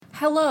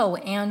Hello,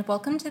 and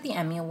welcome to the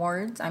Emmy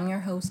Awards. I'm your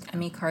host,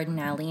 Emmy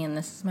Cardinale, and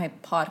this is my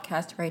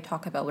podcast where I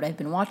talk about what I've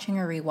been watching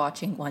or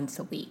rewatching once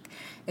a week.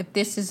 If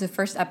this is the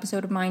first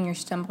episode of mine you're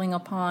stumbling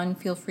upon,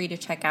 feel free to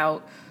check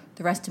out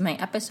the rest of my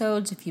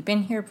episodes. If you've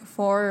been here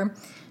before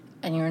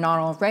and you're not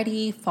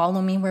already,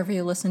 follow me wherever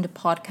you listen to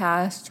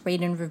podcasts,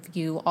 rate and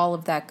review, all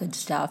of that good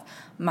stuff.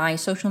 My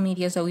social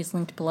media is always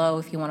linked below.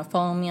 If you want to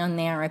follow me on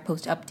there, I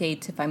post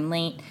updates if I'm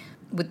late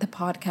with the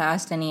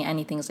podcast,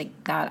 any things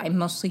like that. I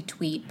mostly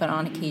tweet, but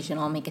on occasion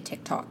I'll make a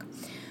TikTok.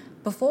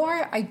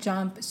 Before I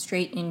jump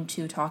straight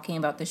into talking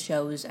about the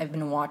shows I've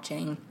been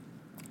watching,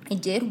 I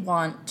did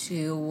want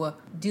to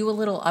do a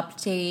little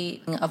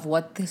update of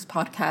what this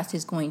podcast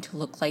is going to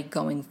look like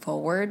going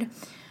forward.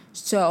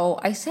 So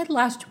I said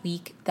last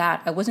week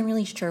that I wasn't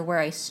really sure where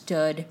I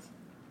stood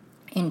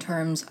in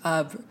terms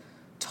of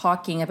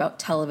talking about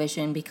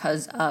television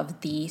because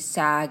of the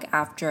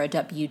SAG-AFTRA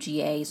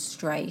WGA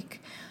strike.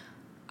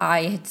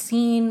 I had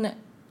seen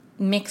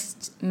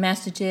mixed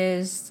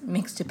messages,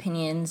 mixed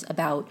opinions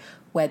about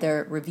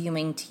whether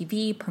reviewing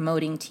TV,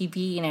 promoting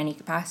TV in any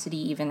capacity,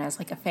 even as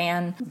like a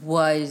fan,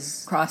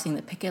 was crossing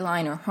the picket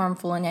line or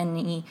harmful in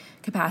any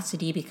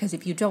capacity. Because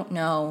if you don't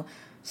know,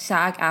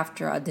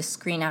 SAG-AFTRA, the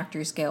Screen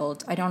Actors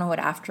Guild, I don't know what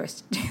AFTRA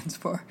stands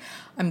for,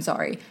 I'm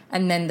sorry,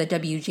 and then the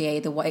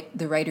WGA,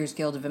 the Writers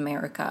Guild of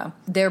America,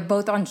 they're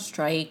both on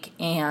strike,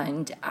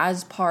 and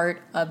as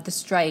part of the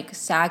strike,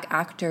 SAG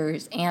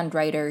actors and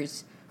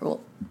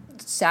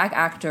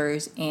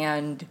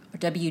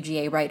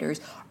WGA writers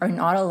are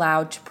not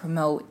allowed to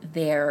promote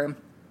their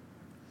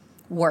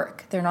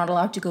work. They're not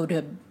allowed to go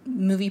to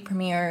movie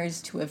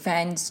premieres, to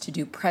events, to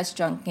do press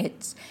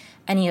junkets,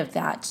 any of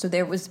that. So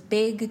there was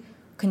big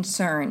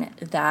concern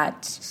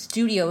that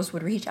studios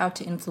would reach out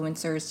to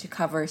influencers to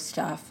cover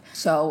stuff.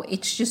 So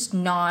it's just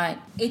not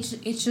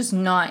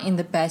in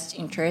the best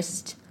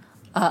interest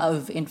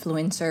of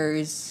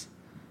influencers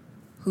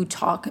who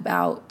talk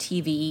about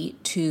TV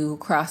to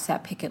cross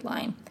that picket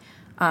line.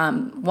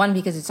 One,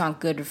 because it's not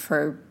good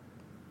for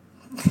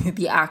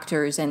the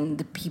actors and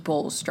the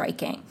people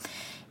striking.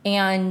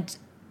 And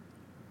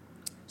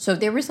so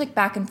there was like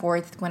back and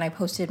forth when I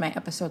posted my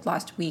episode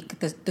last week.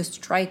 The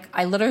strike,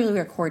 I literally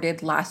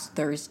recorded last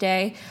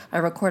Thursday. I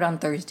record on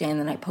Thursday and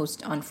then I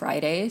post on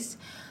Fridays.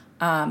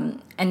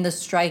 And the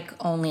strike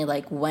only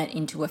like went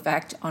into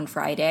effect on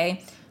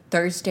Friday.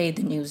 Thursday,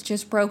 the news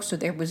just broke, so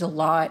there was a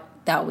lot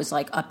that was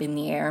like up in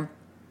the air,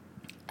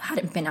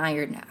 hadn't been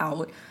ironed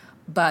out.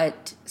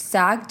 But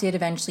SAG did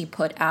eventually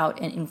put out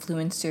an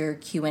influencer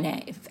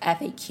Q&A,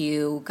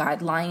 FAQ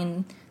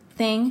guideline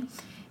thing.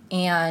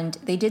 And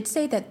they did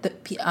say that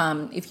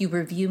if you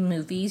review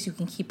movies, you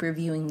can keep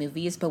reviewing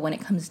movies. But when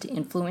it comes to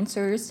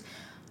influencers,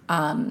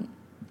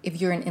 if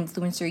you're an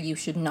influencer, you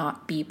should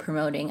not be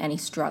promoting any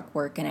struck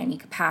work in any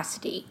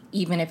capacity,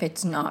 even if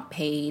it's not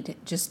paid,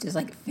 just as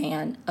like a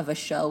fan of a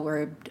show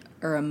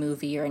or a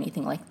movie or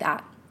anything like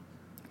that.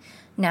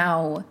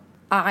 Now,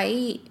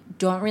 I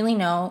don't really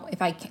know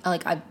if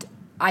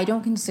I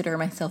don't consider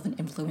myself an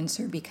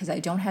influencer because I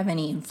don't have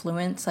any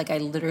influence. Like I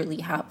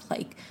literally have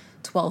like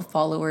 12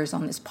 followers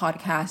on this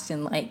podcast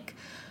and like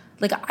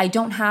I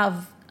don't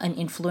have an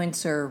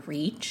influencer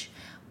reach,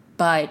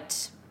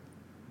 but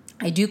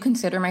I do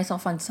consider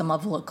myself on some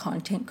level a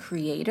content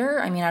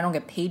creator. I mean, I don't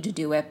get paid to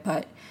do it,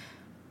 but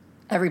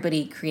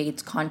everybody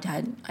creates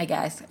content, I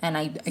guess. And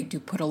I do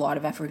put a lot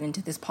of effort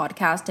into this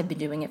podcast. I've been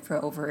doing it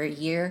for over a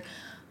year.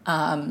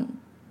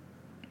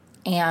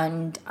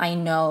 And I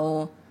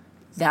know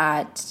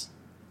that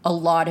a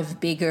lot of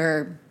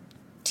bigger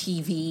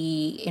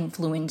TV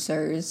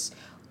influencers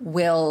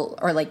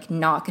are like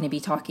not going to be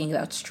talking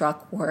about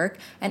struck work.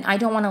 And I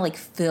don't want to like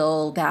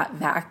fill that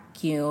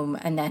vacuum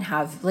and then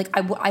have like,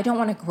 I don't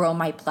want to grow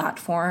my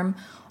platform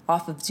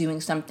off of doing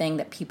something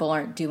that people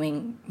aren't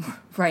doing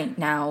right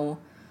now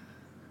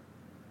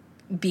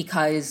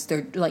because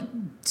they're like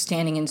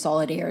standing in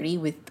solidarity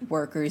with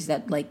workers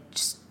that like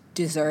just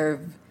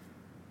deserve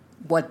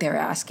what they're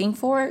asking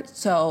for.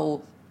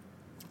 So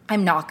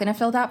I'm not going to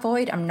fill that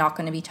void. I'm not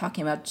going to be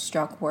talking about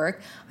struck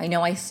work. I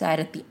know I said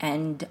at the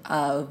end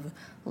of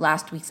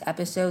last week's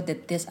episode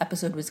that this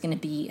episode was going to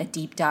be a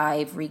deep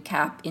dive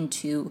recap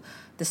into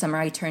The Summer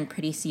I Turned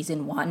Pretty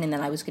Season 1, and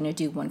then I was going to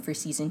do one for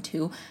Season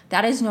 2.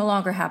 That is no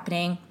longer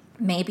happening.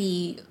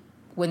 Maybe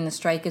when the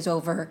strike is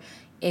over,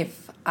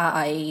 if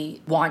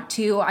I want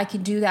to, I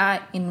can do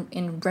that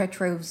in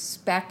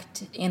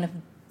retrospect in a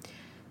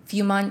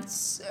few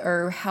months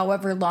or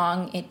however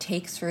long it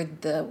takes for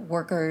the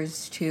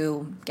workers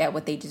to get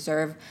what they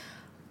deserve.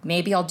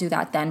 Maybe I'll do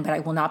that then, but I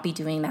will not be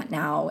doing that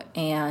now.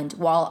 And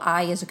while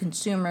I, as a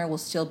consumer, will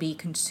still be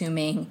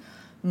consuming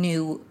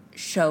new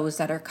shows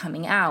that are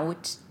coming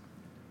out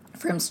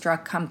from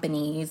struck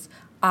companies,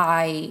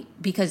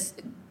 because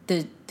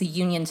the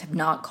unions have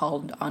not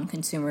called on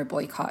consumer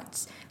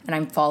boycotts, and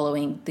I'm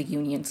following the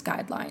union's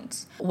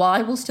guidelines. While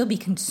I will still be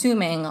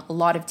consuming a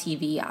lot of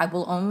TV, I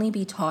will only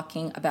be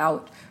talking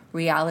about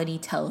reality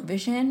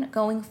television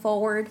going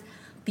forward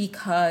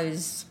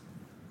because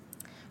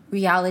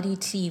reality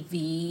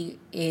TV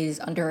is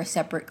under a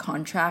separate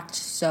contract,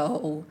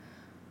 so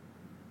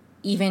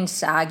even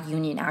SAG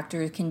union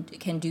actors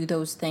can do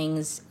those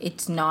things.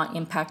 It's not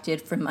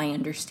impacted, from my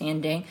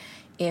understanding.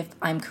 If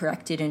I'm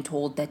corrected and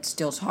told that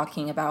still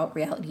talking about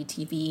reality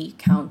TV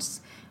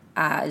counts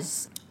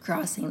as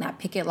crossing that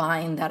picket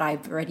line that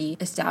I've already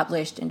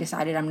established and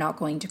decided I'm not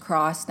going to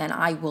cross, then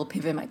I will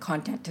pivot my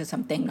content to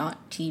something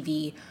not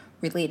TV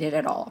related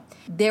at all.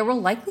 There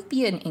will likely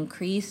be an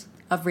increase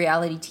of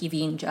reality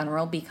TV in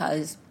general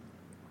because,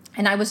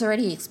 and I was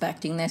already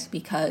expecting this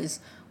because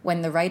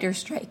when the writer's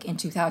strike in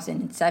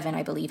 2007,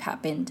 I believe,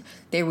 happened,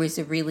 there was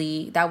the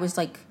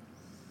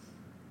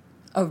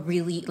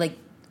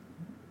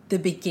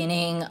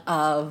beginning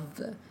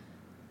of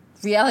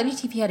reality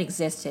TV had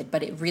existed,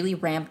 but it really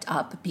ramped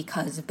up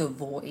because of the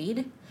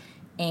void.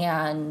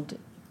 And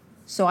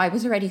so I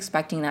was already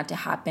expecting that to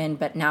happen,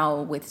 but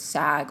now with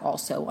SAG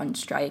also on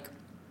strike,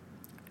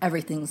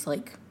 everything's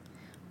like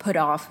put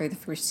off for the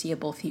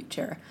foreseeable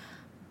future.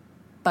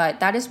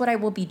 But that is what I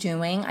will be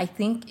doing. I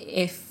think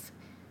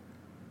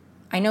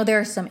I know there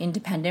are some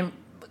independent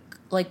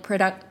like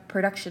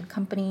production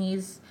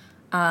companies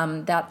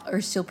that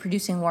are still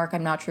producing work.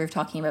 I'm not sure if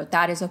talking about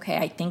that is okay.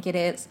 I think it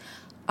is.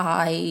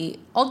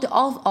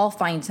 I'll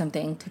find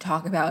something to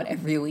talk about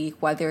every week,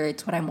 whether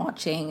it's what I'm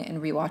watching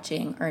and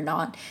rewatching or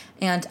not.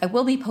 And I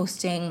will be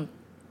posting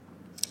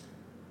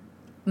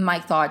my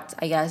thoughts,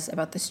 I guess,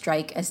 about the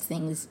strike as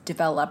things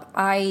develop.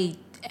 I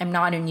am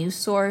not a news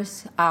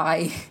source.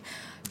 I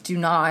do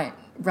not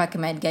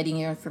recommend getting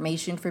your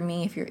information from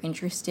me. If you're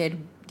interested,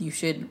 you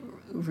should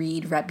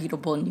read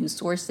reputable news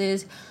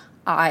sources.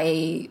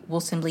 I will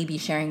simply be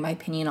sharing my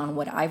opinion on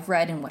what I've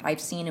read and what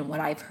I've seen and what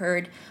I've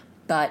heard.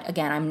 But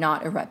again, I'm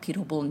not a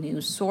reputable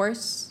news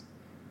source.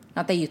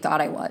 Not that you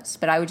thought I was,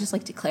 but I would just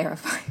like to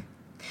clarify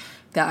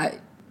that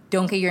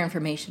don't get your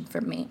information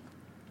from me.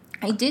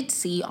 I did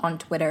see on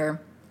Twitter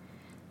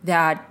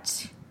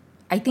that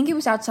I think it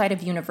was outside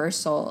of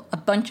Universal, a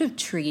bunch of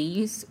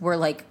trees were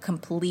like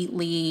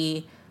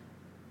completely,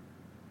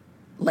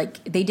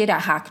 like they did a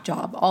hack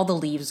job. All the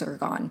leaves are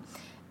gone.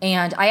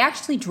 And I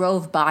actually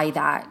drove by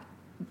that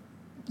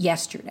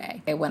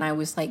yesterday when I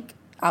was like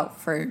out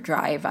for a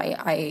drive.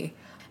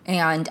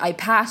 And I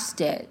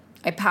passed it.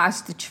 I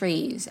passed the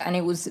trees, and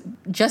it was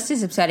just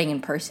as upsetting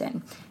in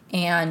person.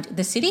 And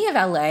the city of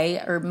LA,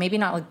 or maybe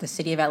not like the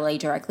city of LA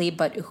directly,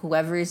 but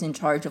whoever is in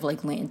charge of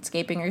like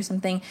landscaping or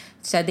something,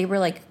 said they were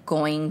like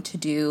going to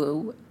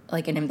do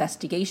like an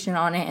investigation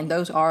on it. And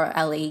those are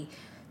LA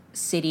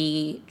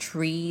city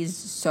trees,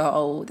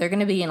 so they're going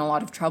to be in a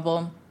lot of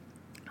trouble.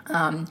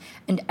 And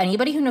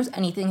anybody who knows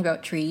anything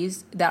about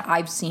trees that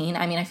I've seen,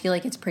 I mean, I feel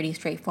like it's pretty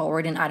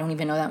straightforward, and I don't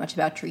even know that much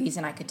about trees,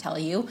 and I could tell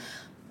you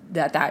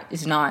that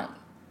is not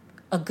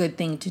a good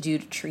thing to do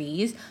to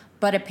trees.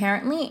 But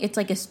apparently it's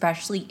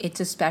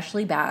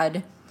especially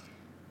bad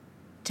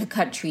to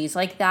cut trees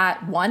like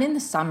that, one, in the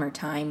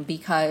summertime,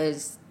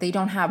 because they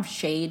don't have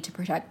shade to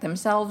protect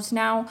themselves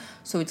now,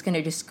 so it's going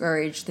to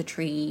discourage the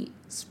trees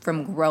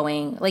from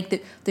growing.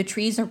 Like the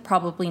trees are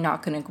probably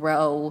not going to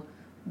grow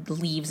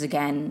leaves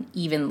again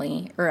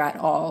evenly or at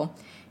all.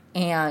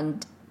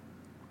 And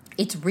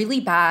it's really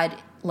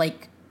bad,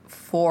 like,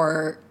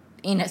 for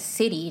in a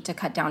city to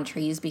cut down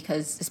trees,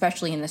 because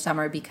especially in the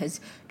summer,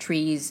 because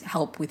trees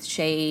help with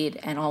shade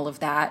and all of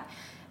that.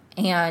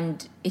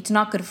 And it's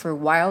not good for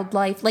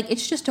wildlife. Like,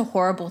 it's just a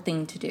horrible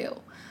thing to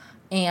do.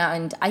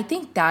 And I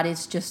think that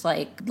is just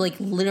like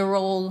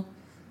literal,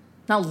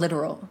 not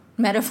literal,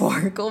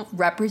 metaphorical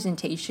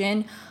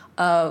representation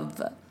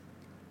of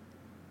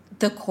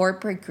the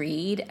corporate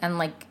greed and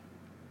like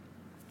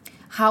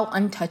how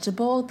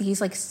untouchable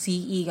these like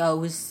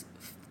CEOs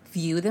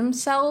view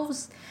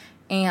themselves.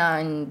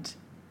 And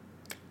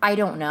I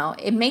don't know,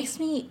 it makes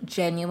me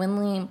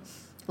genuinely,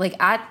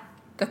 like, at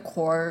the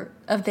core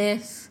of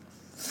this,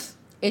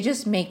 it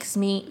just makes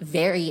me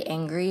very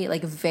angry,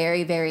 like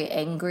very, very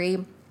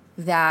angry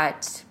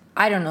that,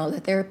 I don't know,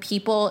 that there are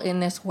people in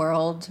this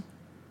world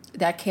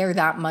that care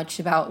that much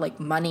about like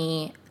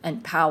money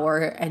and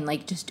power and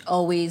like just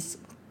always,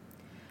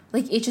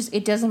 like,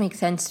 it doesn't make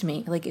sense to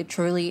me. Like,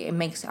 it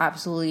makes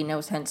absolutely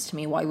no sense to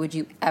me. Why would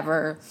you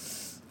ever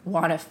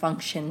want to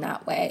function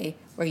that way,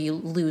 where you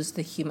lose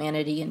the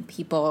humanity in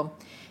people?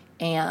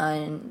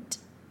 And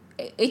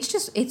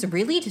it's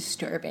really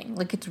disturbing.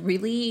 Like,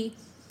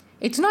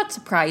 it's not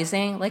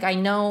surprising. Like, I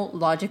know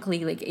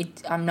logically,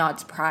 like, I'm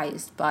not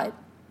surprised, but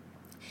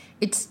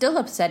it's still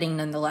upsetting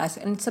nonetheless.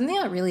 And something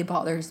that really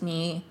bothers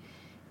me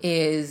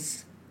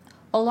is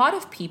a lot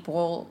of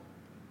people,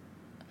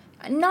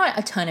 not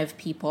a ton of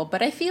people,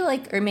 but I feel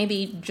like, or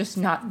maybe just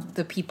not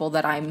the people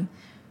that I'm,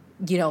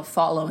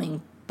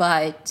 following,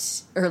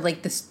 but, or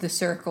like the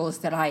circles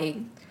that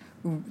I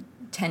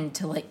tend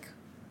to like,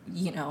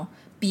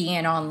 be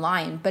in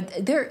online.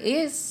 But there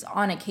is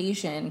on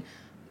occasion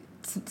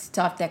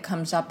stuff that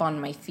comes up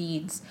on my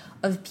feeds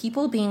of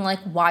people being like,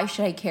 why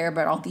should I care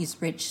about all these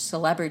rich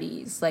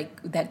celebrities?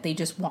 Like, that they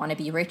just want to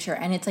be richer.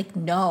 And it's like,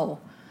 no,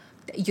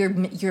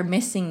 you're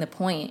missing the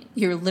point.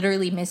 You're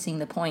literally missing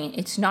the point.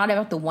 It's not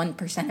about the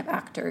 1% of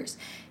actors.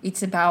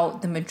 It's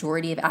about the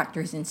majority of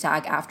actors in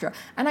SAG-AFTRA.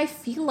 And I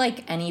feel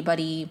like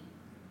anybody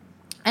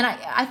And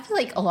I feel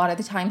like a lot of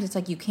the times it's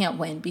like you can't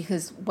win,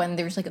 because when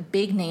there's like a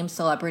big name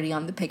celebrity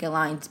on the picket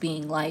lines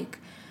being like,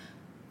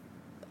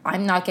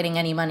 I'm not getting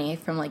any money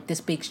from like this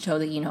big show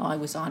that, you know, I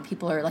was on,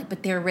 people are like,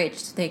 but they're rich,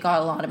 so they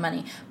got a lot of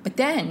money. But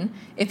then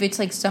if it's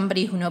like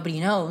somebody who nobody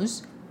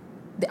knows,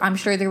 I'm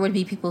sure there would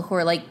be people who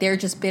are like, they're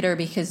just bitter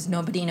because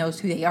nobody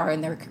knows who they are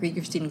and their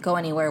careers didn't go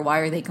anywhere. Why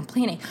are they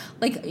complaining?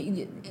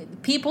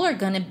 Like, people are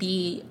going to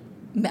be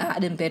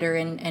mad and bitter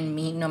and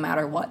mean no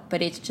matter what.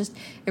 But it's just,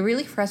 it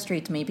really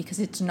frustrates me because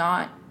it's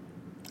not,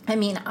 I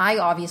mean, I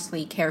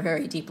obviously care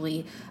very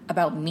deeply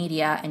about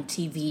media and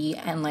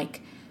TV, and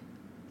like,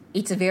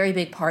 it's a very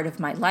big part of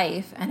my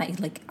life. And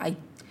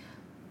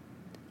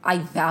I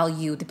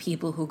value the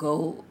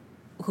people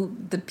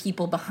the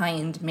people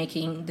behind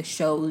making the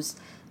shows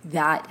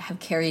that have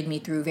carried me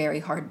through very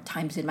hard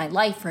times in my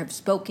life, or have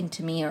spoken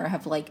to me, or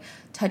have like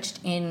touched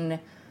in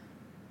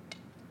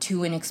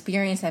to an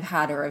experience I've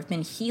had, or have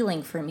been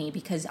healing for me,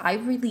 because I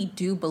really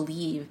do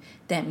believe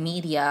that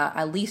media,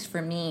 at least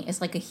for me,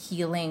 is like a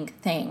healing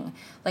thing.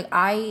 Like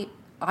I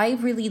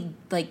really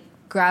like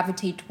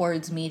gravitate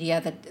towards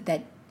media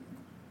that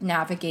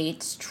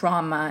navigates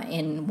trauma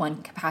in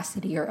one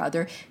capacity or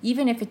other,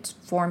 even if it's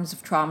forms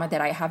of trauma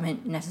that I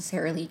haven't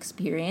necessarily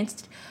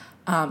experienced,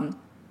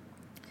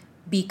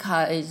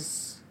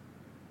 because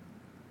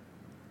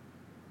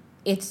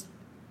it's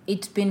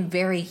been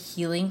very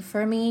healing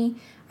for me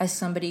as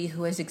somebody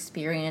who has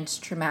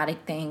experienced traumatic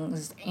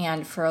things,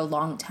 and for a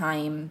long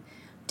time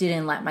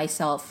didn't let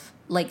myself,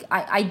 like,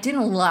 I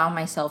didn't allow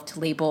myself to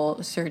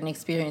label certain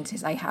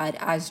experiences I had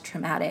as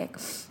traumatic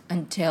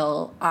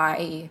until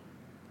I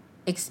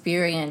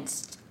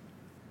experienced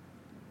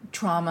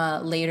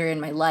trauma later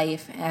in my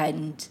life.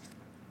 And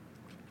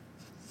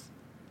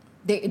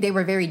they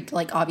were very,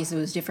 like, obviously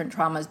it was different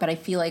traumas, but I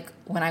feel like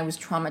when I was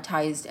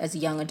traumatized as a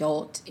young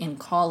adult in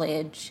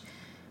college,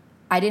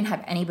 I didn't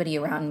have anybody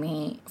around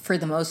me, for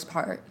the most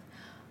part,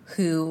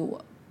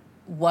 who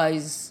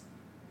was,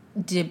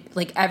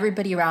 like,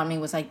 everybody around me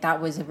was like,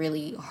 that was a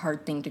really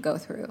hard thing to go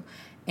through.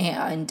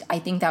 And I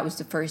think that was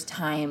the first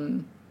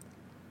time,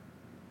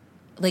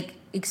 like,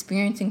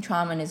 experiencing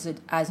trauma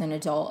as an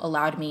adult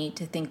allowed me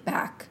to think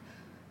back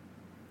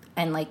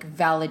and like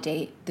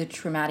validate the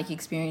traumatic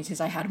experiences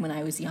I had when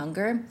I was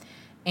younger.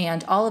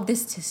 And all of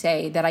this to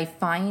say that I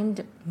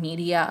find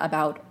media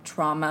about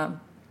trauma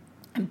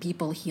and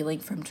people healing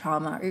from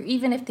trauma, or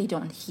even if they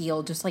don't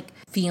heal, just like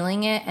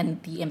feeling it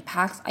and the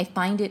impacts, I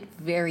find it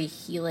very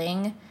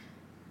healing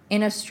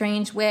in a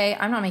strange way.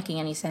 I'm not making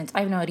any sense.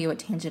 I have no idea what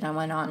tangent I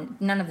went on.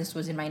 None of this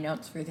was in my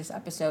notes for this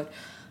episode.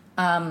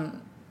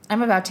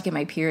 I'm about to get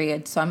my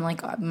period, so I'm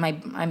like,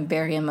 I'm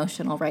very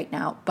emotional right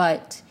now,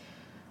 but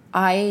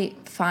I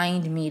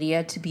find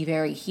media to be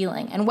very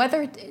healing. And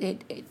whether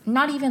it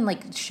not even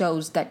like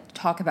shows that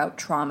talk about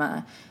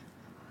trauma,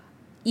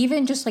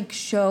 even just like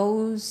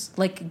shows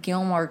like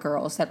Gilmore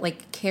Girls that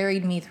like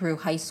carried me through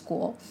high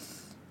school,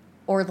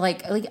 or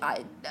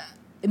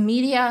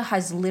media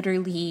has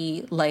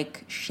literally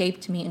like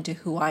shaped me into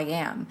who I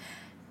am.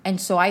 And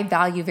so I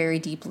value very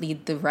deeply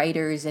the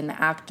writers and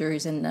the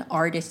actors and the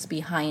artists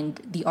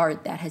behind the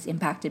art that has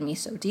impacted me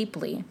so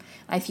deeply.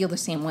 I feel the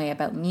same way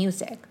about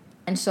music.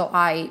 And so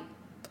I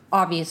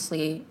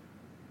obviously,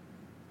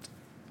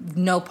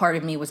 no part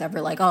of me was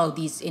ever like, oh,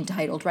 these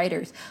entitled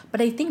writers. But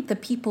I think the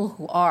people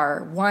who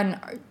are, one,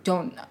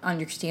 don't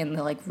understand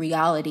the like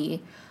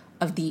reality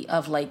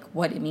of like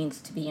what it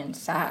means to be in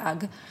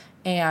SAG.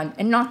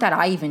 And not that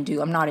I even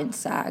do. I'm not in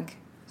SAG.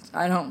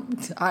 I'm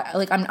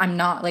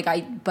not like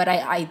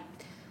I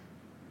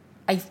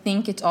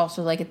think it's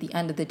also like at the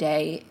end of the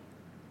day,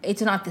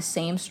 it's not the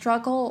same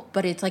struggle,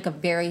 but it's like a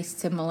very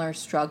similar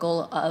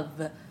struggle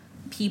of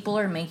people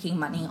are making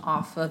money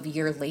off of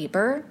your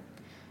labor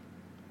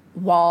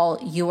while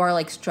you are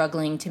like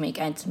struggling to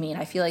make ends meet.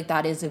 I feel like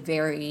that is a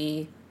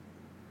very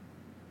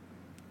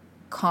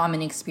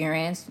common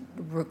experience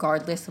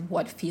regardless of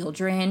what field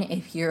you're in.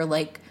 If you're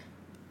like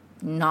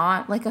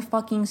not like a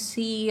fucking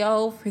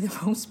CEO for the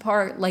most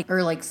part, like,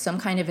 or like some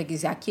kind of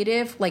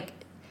executive, like,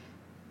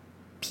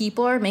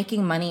 people are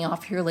making money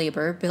off your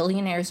labor.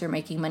 Billionaires are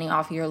making money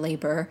off your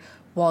labor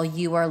while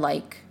you are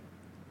like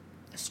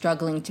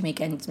struggling to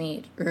make ends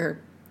meet, or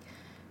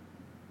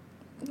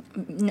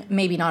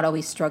maybe not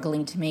always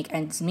struggling to make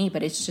ends meet,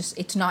 but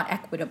it's not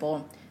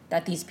equitable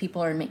that these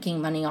people are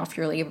making money off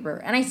your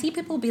labor. And I see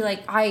people be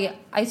like,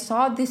 I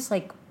saw this,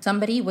 like,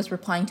 somebody was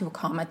replying to a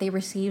comment they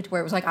received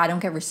where it was like, I don't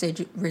get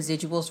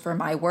residuals for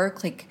my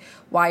work. Like,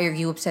 why are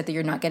you upset that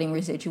you're not getting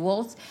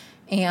residuals?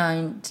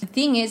 And the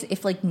thing is,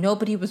 if like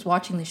nobody was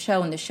watching the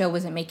show and the show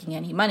wasn't making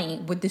any money,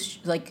 would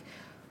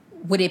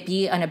it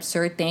be an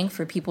absurd thing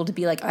for people to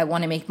be like, I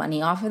want to make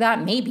money off of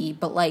that? Maybe,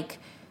 but like,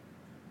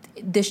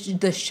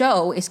 the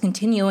show is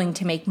continuing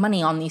to make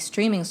money on these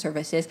streaming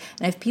services,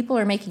 and if people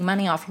are making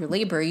money off your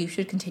labor, you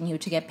should continue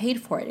to get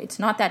paid for it. It's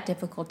not that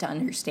difficult to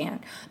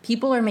understand.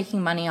 People are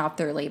making money off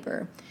their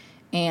labor,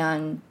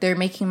 and they're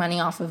making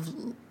money off of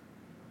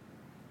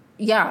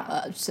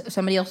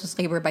somebody else's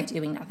labor by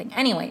doing nothing.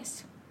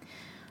 Anyways,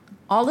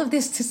 all of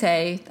this to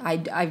say,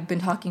 I've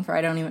been talking for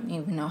I don't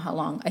even know how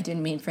long. I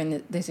didn't mean for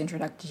this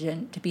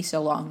introduction to be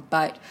so long,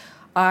 but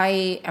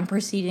I am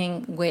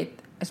proceeding with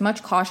as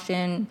much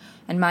caution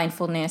and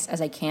mindfulness as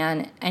I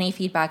can. Any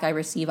feedback I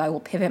receive, I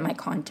will pivot my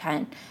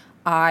content.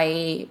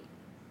 I,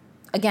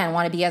 again,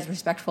 want to be as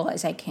respectful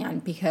as I can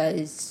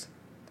because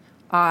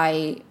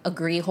I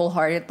agree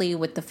wholeheartedly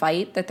with the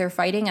fight that they're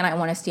fighting, and I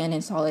want to stand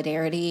in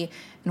solidarity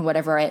in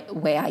whatever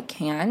way I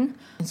can.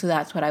 And so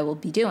that's what I will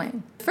be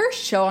doing. The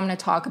first show I'm going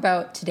to talk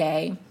about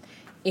today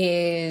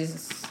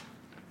is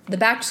The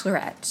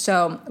Bachelorette.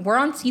 So we're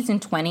on season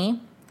 20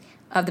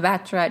 of The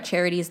Bachelorette.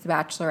 Charity is The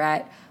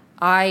Bachelorette.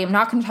 I am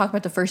not going to talk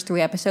about the first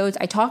 3 episodes.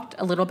 I talked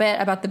a little bit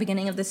about the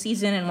beginning of the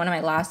season in one of my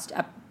last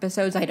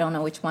episodes. I don't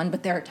know which one,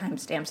 but there are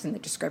timestamps in the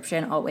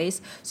description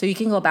always. So you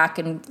can go back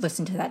and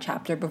listen to that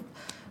chapter,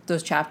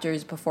 those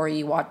chapters before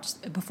you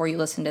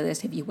listen to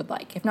this if you would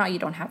like. If not, you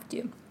don't have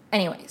to.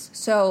 Anyways,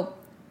 so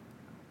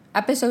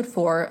episode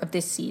 4 of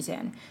this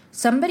season,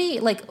 somebody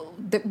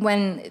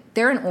when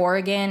they're in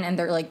Oregon and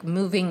they're like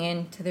moving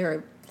into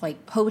their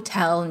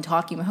hotel and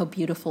talking about how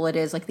beautiful it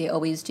is like they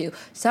always do,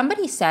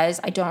 somebody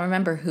says, I don't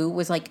remember who,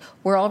 was like,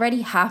 we're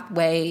already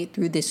halfway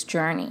through this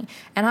journey.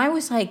 And I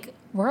was like,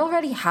 we're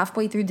already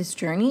halfway through this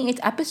journey? It's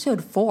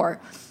episode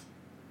 4.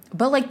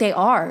 But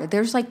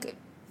there's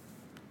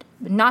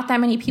not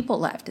that many people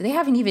left. They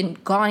haven't even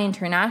gone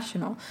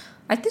international.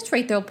 At this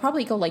rate, they'll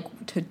probably go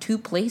to 2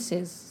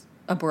 places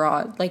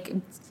abroad.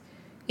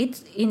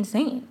 It's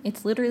insane.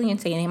 It's literally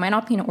insane. They might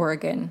not be in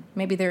Oregon.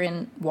 Maybe they're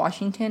in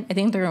Washington. I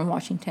think they're in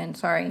Washington.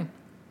 Sorry.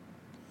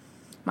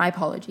 My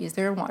apologies.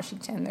 They're in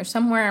Washington. They're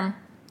somewhere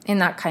in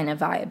that kind of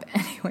vibe.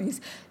 Anyways,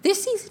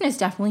 this season is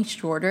definitely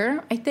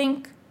shorter, I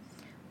think.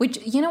 Which,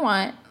 you know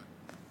what?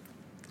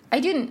 I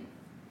didn't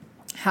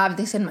have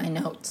this in my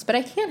notes, but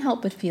I can't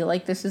help but feel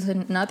like this is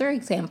another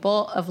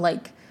example of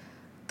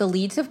the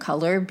leads of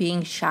color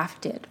being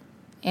shafted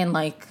in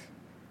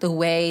the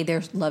way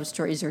their love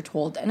stories are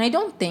told. And I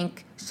don't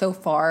think so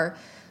far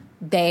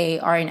they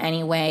are in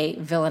any way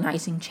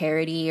villainizing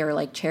Charity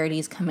or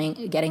Charity's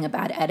getting a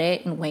bad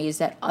edit in ways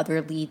that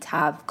other leads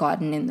have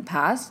gotten in the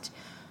past,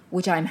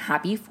 which I'm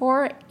happy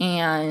for.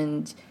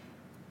 And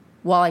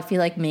while I feel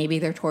like maybe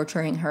they're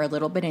torturing her a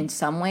little bit in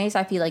some ways,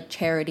 I feel like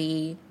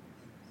Charity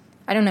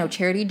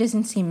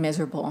doesn't seem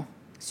miserable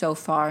so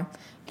far.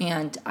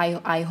 And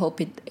I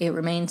hope it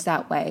remains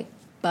that way.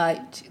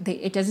 But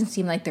it doesn't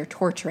seem like they're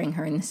torturing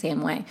her in the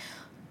same way.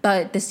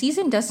 But the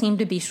season does seem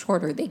to be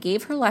shorter. They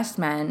gave her less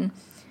men.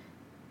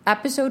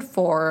 Episode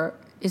 4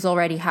 is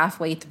already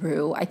halfway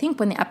through. I think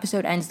when the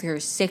episode ends,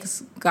 there's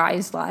 6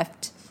 guys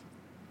left.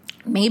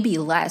 Maybe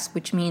less,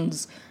 which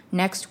means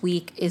next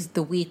week is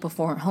the week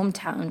before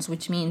hometowns,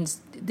 which means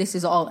this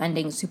is all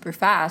ending super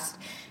fast.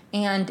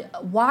 And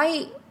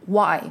why?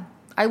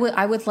 I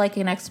would like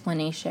an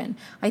explanation.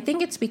 I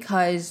think it's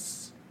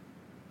because,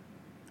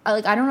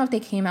 I don't know if they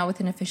came out with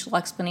an official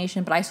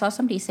explanation, but I saw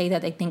somebody say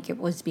that they think it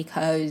was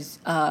because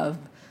of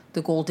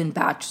the Golden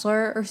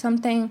Bachelor or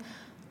something.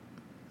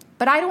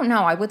 But I don't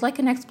know. I would like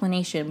an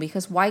explanation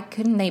because why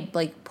couldn't they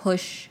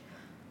push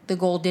the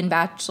Golden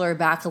Bachelor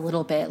back a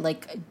little bit?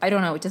 I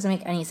don't know. It doesn't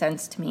make any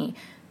sense to me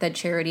that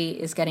Charity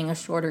is getting a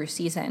shorter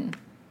season.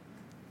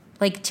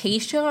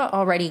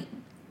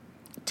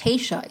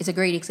 Tasha is a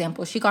great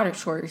example. She got a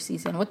shorter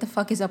season. What the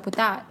fuck is up with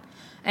that?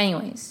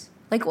 Anyways,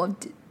 I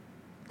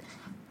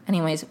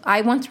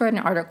once read an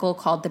article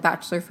called "The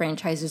Bachelor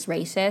Franchise is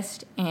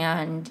Racist,"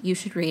 and you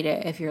should read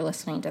it if you're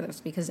listening to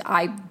this because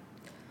I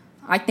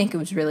think it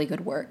was really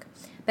good work.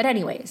 But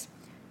anyways,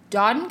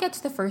 Dawden gets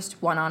the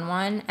first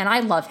one-on-one, and I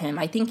love him.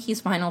 I think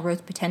he's final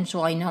rose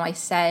potential. I know I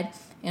said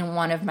in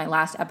one of my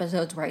last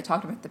episodes where I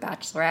talked about The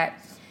Bachelorette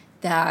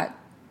that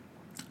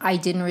I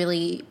didn't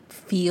really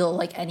feel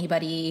like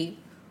anybody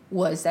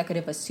was that good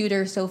of a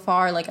suitor so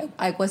far.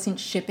 I wasn't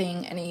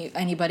shipping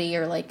anybody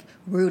or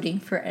rooting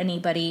for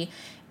anybody.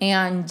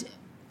 And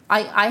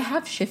I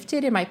have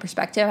shifted in my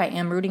perspective. I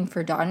am rooting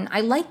for Dawden.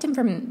 I liked him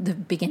from the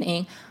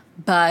beginning,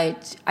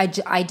 but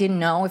I didn't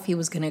know if he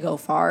was going to go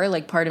far.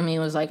 Part of me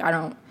was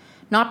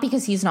not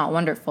because he's not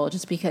wonderful,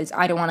 just because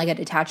I don't want to get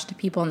attached to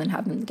people and then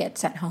have them get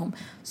sent home.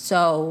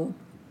 So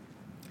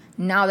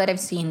now that I've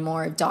seen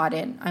more of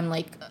Dawden, I'm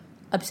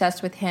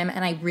obsessed with him,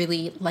 and I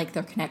really like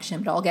their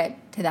connection, but I'll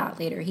get to that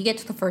later. He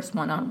gets the first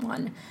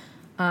one-on-one.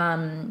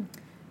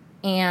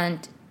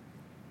 And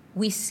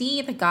we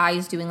see the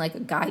guys doing a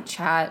guy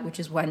chat, which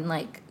is when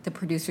the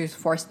producers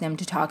force them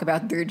to talk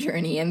about their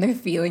journey and their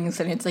feelings,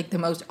 and it's the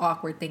most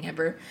awkward thing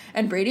ever.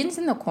 And Brayden's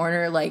in the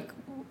corner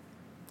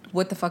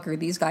what the fuck are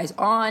these guys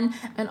on?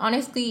 And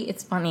honestly,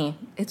 it's funny.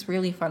 It's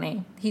really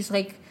funny. He's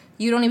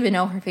you don't even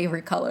know her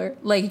favorite color.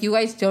 You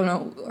guys don't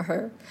know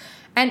her.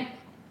 And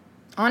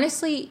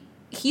honestly,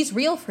 he's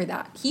real for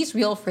that.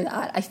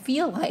 I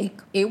feel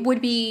it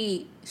would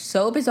be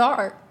so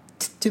bizarre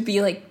to be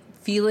have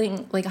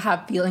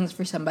feelings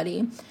for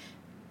somebody,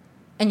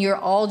 and you're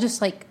all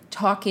just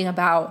talking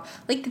about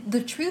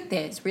the truth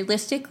is,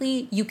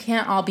 realistically, you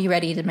can't all be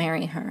ready to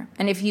marry her,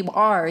 and if you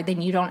are,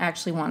 then you don't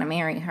actually want to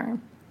marry her.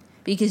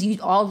 because you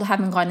all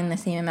haven't gotten the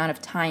same amount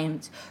of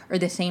times or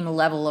the same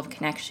level of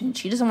connection.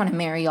 She doesn't want to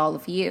marry all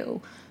of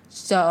you.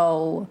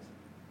 So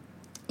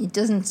it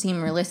doesn't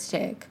seem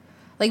realistic.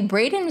 Like,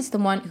 Brayden is the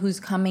one who's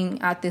coming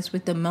at this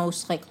with the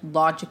most, like,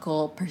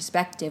 logical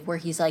perspective, where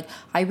he's like,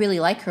 I really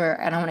like her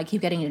and I want to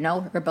keep getting to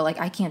know her, but, like,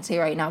 I can't say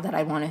right now that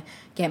I want to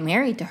get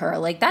married to her.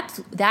 Like,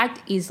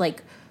 that is,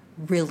 like,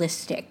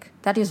 realistic.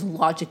 That is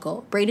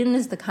logical. Brayden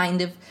is the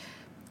kind of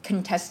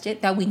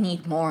contestant that we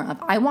need more of.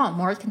 I want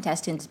more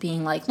contestants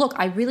being like, look,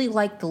 I really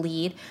like the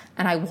lead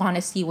and I want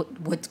to see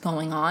what's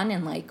going on,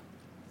 and, like,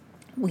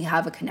 we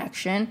have a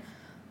connection.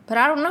 But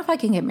I don't know if I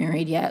can get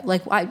married yet.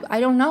 Like, I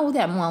don't know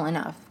them well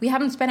enough. We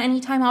haven't spent any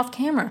time off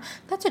camera.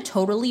 That's a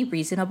totally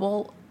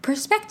reasonable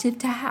perspective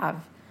to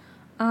have.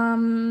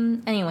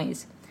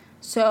 Anyways,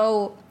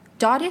 so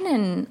Dotun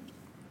and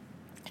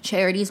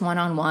Charity's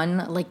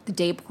one-on-one, like, the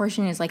date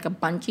portion is like a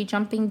bungee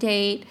jumping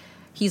date.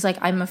 He's like,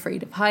 I'm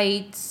afraid of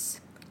heights.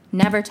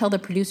 Never tell the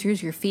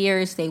producers your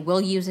fears. They will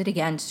use it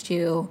against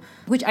you.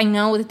 Which I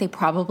know that they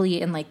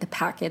probably, in, like, the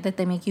packet that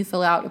they make you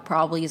fill out, it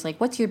probably is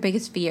like, what's your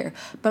biggest fear?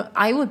 But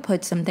I would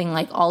put something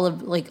like all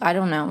of, like, I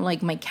don't know,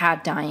 like my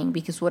cat dying,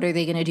 because what are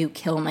they going to do?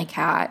 Kill my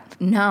cat?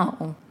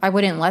 No, I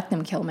wouldn't let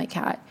them kill my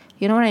cat.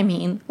 You know what I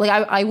mean? Like,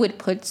 I would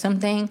put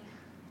something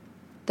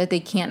that they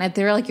can't. If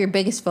they're like, your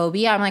biggest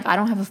phobia, I'm like, I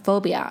don't have a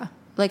phobia.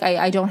 Like,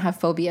 I don't have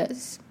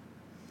phobias.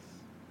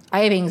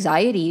 I have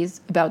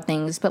anxieties about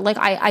things, but, like,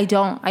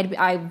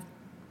 I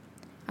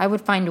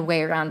would find a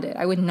way around it.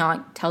 I would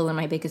not tell them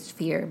my biggest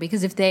fear,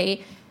 because if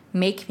they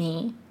make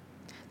me,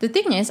 the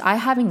thing is, I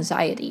have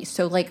anxiety.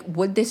 So, like,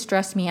 would this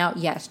stress me out?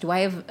 Yes. Do I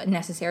have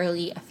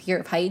necessarily a fear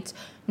of heights?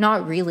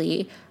 Not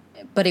really.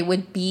 But it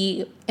would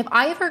be, if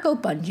I ever go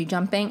bungee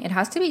jumping, it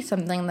has to be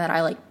something that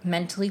I, like,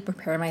 mentally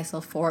prepare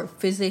myself for,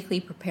 physically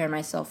prepare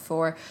myself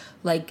for,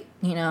 like,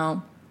 you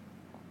know,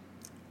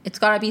 it's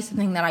got to be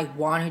something that I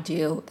want to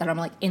do, that I'm,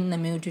 like, in the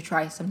mood to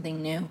try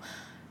something new.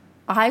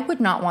 I would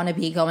not want to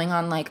be going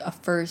on, like, a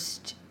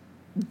first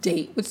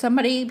date with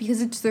somebody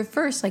because it's their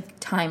first, like,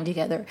 time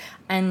together,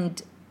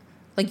 and,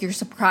 like, you're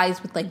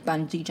surprised with, like,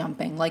 bungee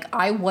jumping. Like,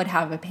 I would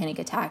have a panic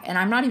attack, and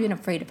I'm not even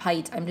afraid of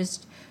heights. I'm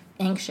just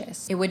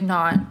anxious. It would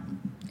not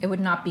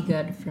be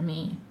good for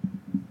me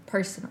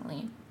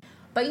personally.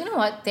 But you know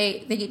what?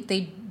 They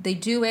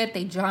do it,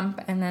 they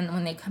jump, and then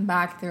when they come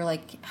back, they're,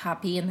 like,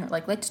 happy, and they're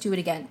like, let's do it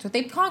again. So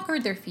they've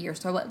conquered their fear,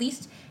 so at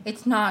least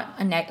it's not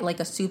like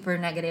a super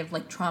negative,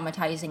 like,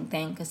 traumatizing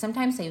thing, because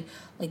sometimes they,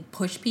 like,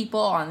 push people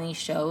on these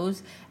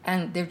shows,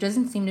 and there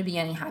doesn't seem to be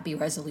any happy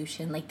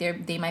resolution. Like,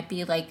 they might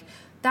be like,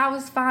 that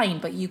was fine,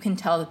 but you can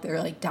tell that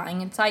they're, like,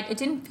 dying inside. It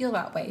didn't feel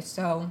that way,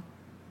 so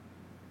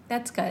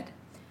that's good.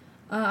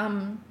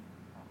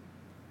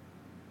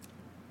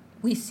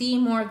 We see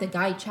more of the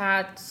guy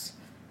chats.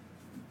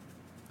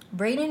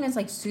 Brayden is,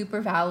 like,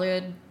 super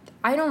valid.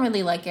 I don't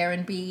really like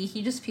Aaron B.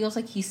 He just feels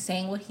like he's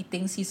saying what he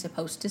thinks he's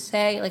supposed to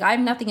say. Like, I have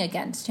nothing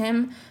against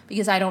him,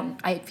 because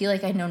I feel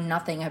like I know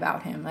nothing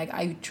about him. Like,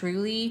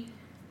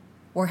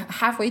 we're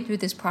halfway through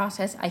this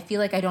process. I feel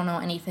like I don't know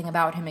anything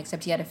about him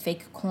except he had a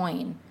fake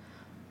coin.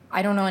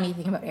 I don't know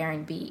anything about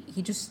Aaron B.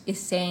 He just is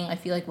saying, I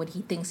feel like, what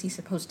he thinks he's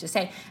supposed to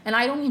say. And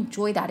I don't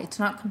enjoy that. It's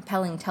not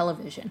compelling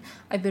television.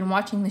 I've been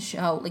watching the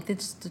show. Like,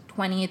 this is the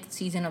 20th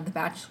season of The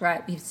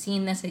Bachelorette. We've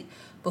seen this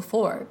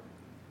before.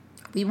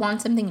 We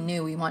want something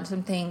new. We want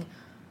something.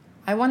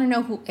 I want to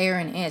know who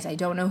Aaron is. I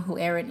don't know who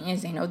Aaron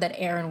is. I know that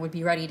Aaron would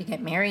be ready to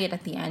get married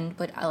at the end,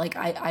 but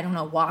I don't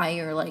know why,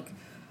 or, like,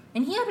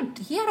 and he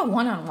had a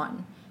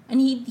one-on-one,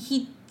 and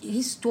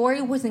his story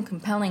wasn't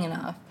compelling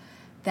enough.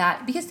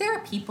 That, because there are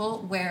people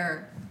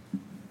where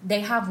they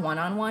have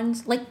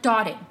one-on-ones, like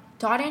Dotun.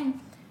 Dotun,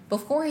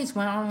 before his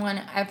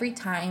one-on-one, every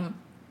time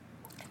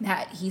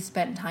that he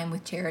spent time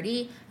with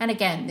Charity, and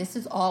again, this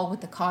is all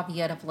with the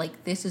caveat of,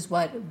 like, this is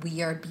what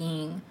we are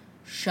being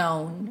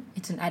shown.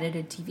 It's an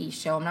edited TV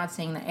show. I'm not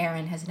saying that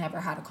Aaron has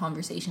never had a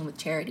conversation with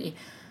Charity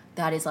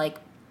that is, like,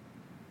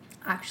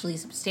 actually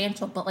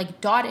substantial, but, like,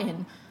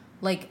 Dotun,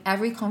 like,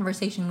 every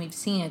conversation we've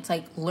seen, it's,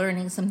 like,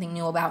 learning something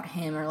new about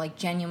him, or, like,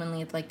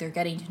 genuinely, it's, like, they're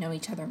getting to know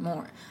each other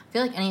more. I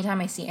feel like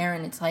anytime I see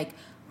Aaron, it's, like,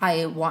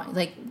 I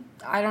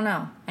don't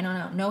know.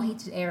 No hate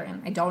to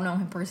Aaron. I don't know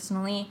him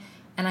personally,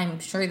 and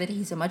I'm sure that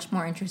he's a much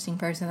more interesting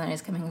person than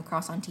is coming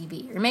across on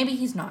TV. Or maybe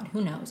he's not.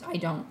 Who knows? I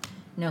don't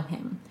know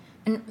him.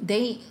 And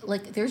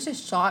there's a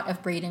shot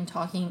of Brayden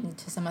talking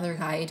to some other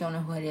guy. I don't know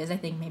who it is. I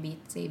think maybe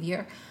it's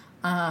Xavier.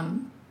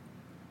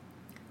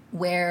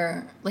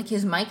 Where, like,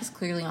 his mic is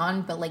clearly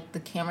on, but, like, the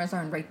cameras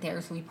aren't right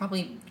there, so he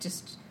probably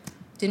just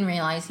didn't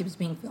realize he was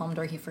being filmed,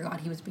 or he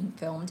forgot he was being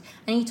filmed.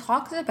 And he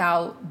talks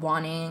about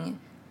wanting,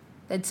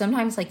 that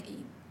sometimes, like,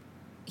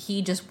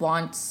 he just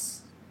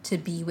wants to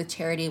be with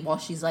Charity while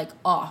she's, like,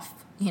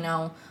 off, you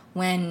know,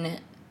 when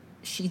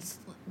she's,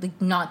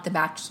 like, not the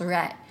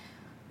Bachelorette.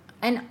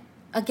 And,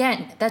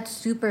 again, that's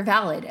super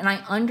valid, and I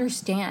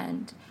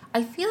understand.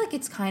 I feel like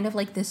it's kind of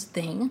like this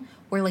thing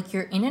where, like,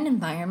 you're in an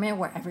environment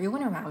where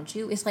everyone around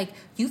you is, like,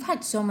 you've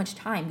had so much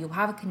time, you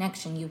have a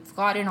connection, you've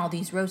gotten all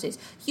these roses,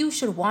 you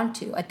should want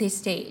to, at this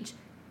stage,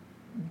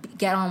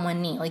 get on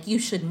one knee. Like, you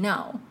should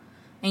know.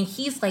 And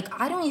he's like,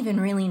 I don't even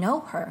really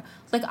know her.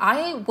 Like,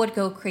 I would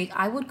go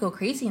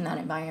crazy in that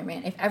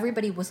environment if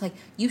everybody was like,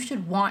 you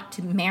should want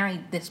to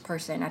marry this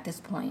person at this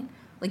point.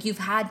 Like, you've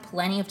had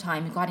plenty of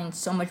time. You've gotten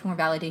so much more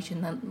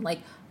validation than, like,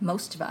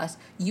 most of us.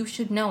 You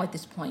should know at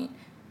this point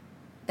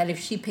that if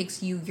she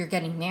picks you, you're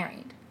getting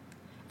married.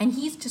 And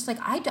he's just like,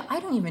 I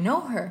don't even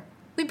know her.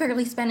 We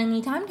barely spend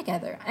any time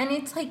together. And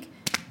it's like,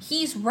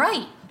 he's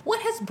right.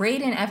 What has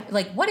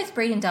Brayden, what has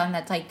Brayden done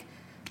that's like,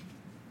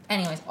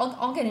 anyways,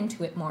 I'll get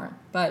into it more.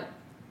 But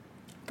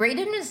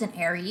Brayden is an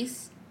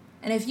Aries.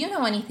 And if you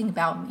know anything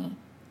about me,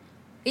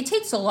 it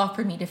takes a lot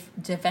for me to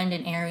defend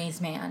an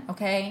Aries man,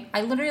 okay?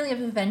 I literally have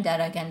a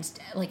vendetta against,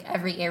 like,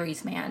 every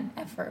Aries man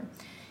ever.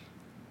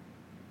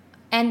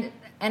 And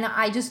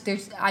I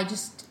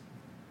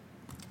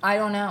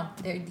don't know.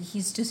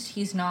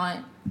 He's not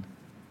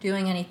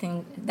doing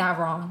anything that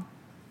wrong,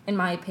 in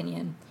my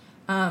opinion.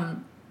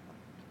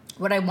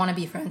 Would I want to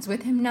be friends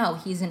with him? No,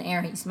 he's an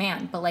Aries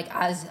man. But, like,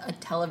 as a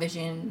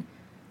television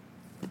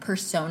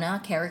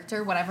persona,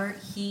 character, whatever,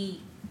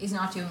 he is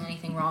not doing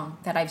anything wrong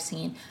that I've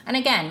seen. And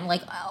again,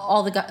 like,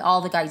 all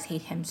the guys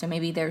hate him, so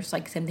maybe there's,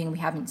 like, something we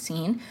haven't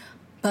seen.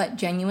 But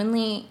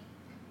genuinely,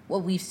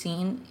 what we've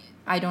seen,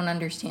 I don't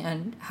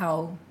understand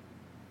how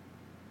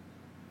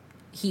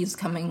he's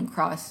coming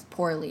across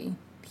poorly.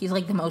 He's,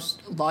 like, the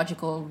most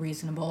logical,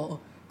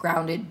 reasonable,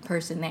 grounded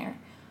person there.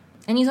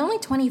 And he's only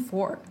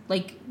 24.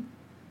 Like,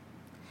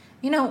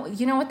 you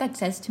know what that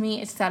says to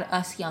me? It's that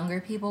us younger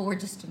people, we're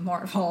just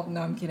more involved.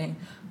 No, I'm kidding.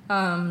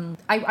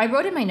 I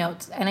wrote in my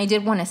notes, and I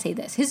did want to say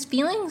this. His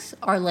feelings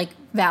are, like,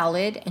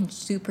 valid and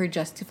super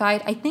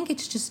justified. I think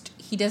it's just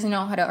he doesn't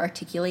know how to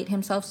articulate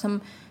himself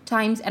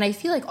sometimes. And I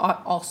feel like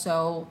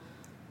also,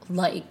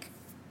 like,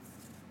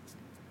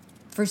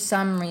 for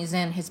some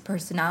reason, his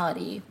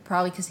personality,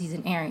 probably because he's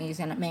an Aries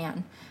and a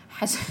man,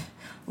 has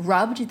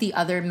rubbed the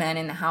other men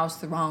in the house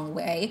the wrong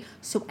way.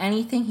 So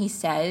anything he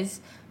says,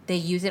 they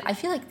use it. I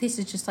feel like this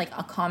is just, like,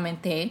 a common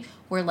thing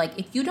where, like,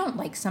 if you don't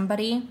like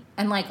somebody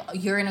and, like,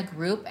 you're in a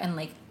group and,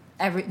 like,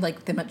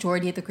 the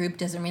majority of the group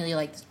doesn't really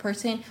like this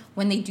person,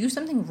 when they do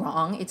something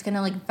wrong, it's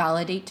gonna, like,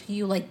 validate to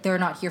you, like, they're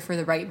not here for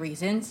the right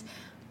reasons,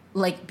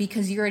 like,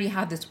 because you already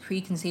have this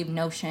preconceived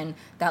notion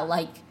that,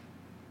 like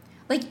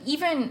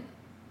even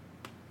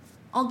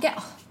I'll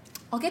get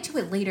to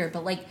it later,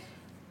 but, like,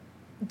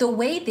 the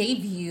way they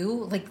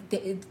view, like,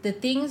 the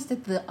things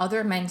that the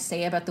other men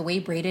say about the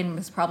way Brayden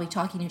was probably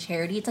talking to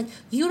Charity, it's like,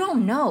 you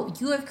don't know.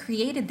 You have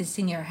created this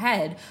in your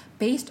head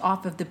based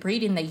off of the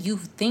Brayden that you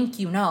think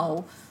you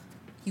know.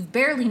 You've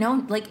barely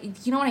known,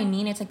 like, you know what I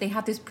mean? It's like they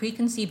have this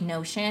preconceived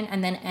notion,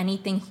 and then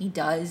anything he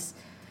does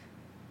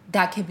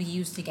that could be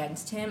used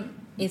against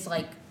him is,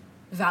 like,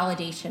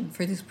 validation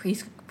for this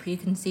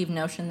preconceived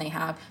notion they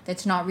have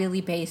that's not really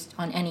based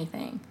on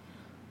anything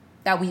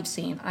that we've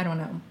seen. I don't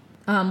know.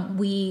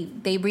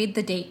 They read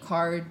the date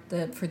card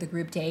for the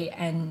group date,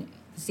 and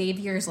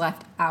Xavier's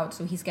left out,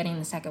 so he's getting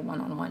the second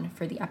one-on-one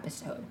for the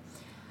episode.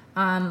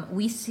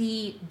 We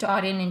see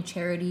Dotun and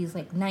Charity's,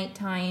 like,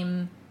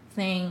 nighttime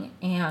thing,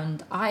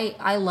 and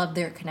I love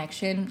their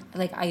connection.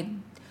 Like,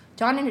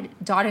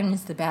 Dotun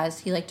is the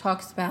best. He, like,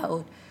 talks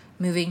about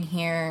moving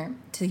here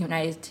to the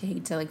United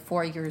States at, like,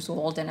 4 years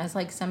old, and as,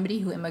 like,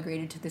 somebody who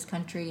immigrated to this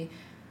country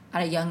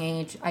at a young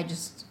age,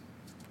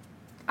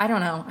 I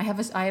don't know. I have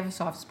a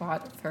soft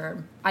spot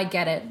for. I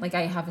get it. Like,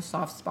 I have a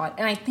soft spot,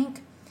 and I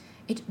think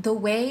the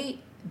way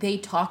they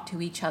talk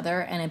to each other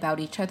and about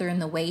each other,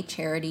 and the way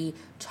Charity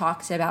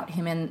talks about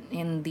him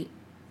in the,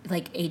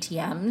 like,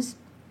 ATMs,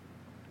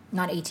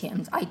 not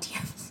ATMs,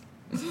 ITMs,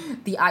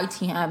 the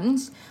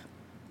ITMs.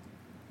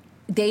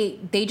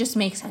 They just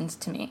make sense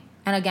to me.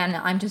 And again,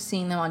 I'm just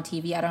seeing them on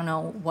TV. I don't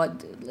know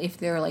if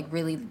they're, like,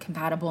 really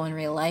compatible in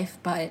real life,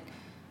 but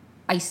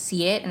I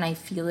see it and I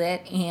feel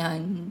it,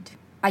 and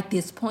at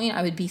this point,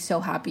 I would be so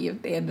happy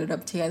if they ended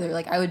up together.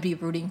 Like, I would be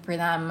rooting for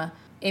them.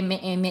 It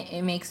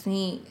makes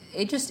me,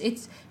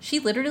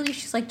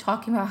 she's, like,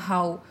 talking about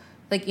how,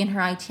 like, in her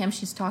ITM,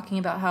 she's talking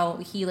about how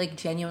he, like,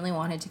 genuinely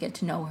wanted to get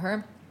to know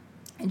her.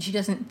 And she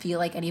doesn't feel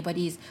like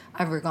anybody's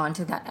ever gone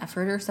to that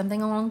effort or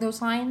something along those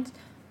lines.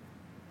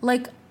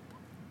 Like,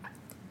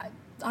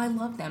 I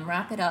love them.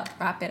 Wrap it up.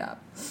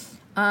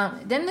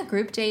 Then the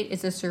group date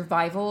is a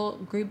survival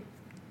group.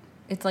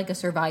 It's, like, a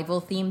survival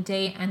themed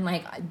date, and,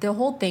 like, the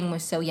whole thing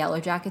was so Yellow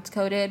Jackets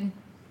coded.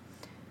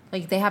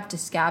 Like, they have to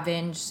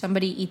scavenge.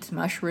 Somebody eats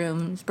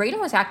mushrooms. Brayden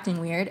was acting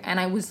weird, and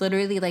I was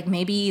literally like,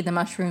 maybe the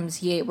mushrooms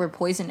he ate were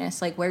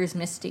poisonous. Like, where's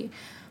Misty?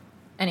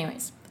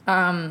 Anyways,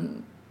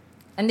 and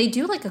they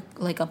do, like,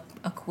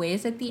 a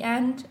quiz at the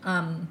end.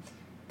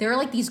 There are,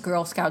 like, these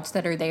Girl Scouts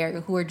that are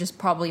there who are just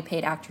probably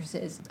paid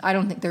actresses. I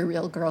don't think they're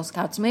real Girl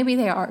Scouts. Maybe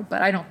they are,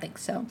 but I don't think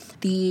so.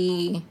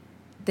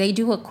 They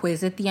do a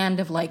quiz at the end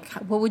of, like,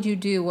 what would you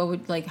do?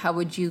 How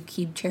would you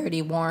keep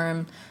Charity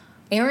warm?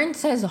 Aaron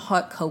says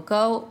hot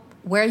cocoa.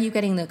 Where are you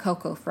getting the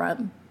cocoa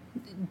from?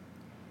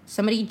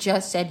 Somebody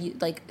just said,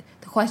 the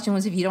question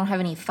was, if you don't have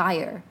any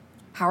fire,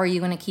 how are you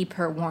going to keep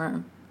her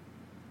warm?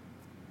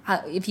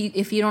 If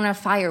you don't have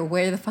fire,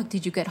 where the fuck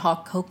did you get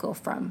hot cocoa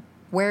from?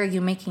 Where are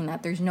you making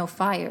that? There's no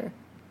fire.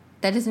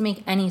 That doesn't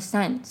make any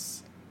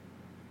sense.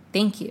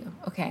 Thank you.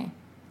 Okay.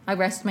 I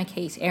rest my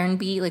case. Aaron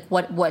B, like,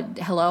 what,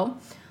 hello?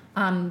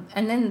 And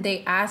then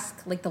they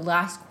ask, like, the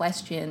last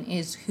question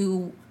is,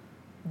 who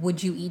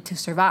would you eat to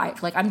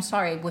survive? Like, I'm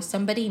sorry, was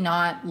somebody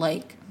not,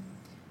 like,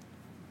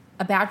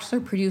 a Bachelor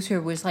producer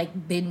was,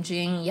 like,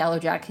 binging Yellow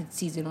Jackets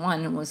season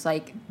 1 and was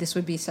like, this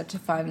would be such a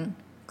fun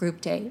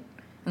group date.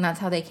 And that's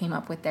how they came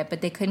up with it.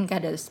 But they couldn't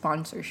get a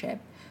sponsorship.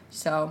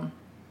 So,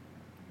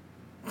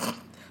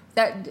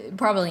 that,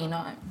 probably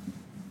not.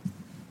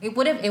 It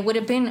would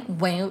have been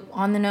way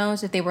on the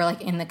nose if they were,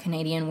 like, in the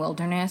Canadian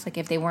wilderness. Like,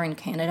 if they were in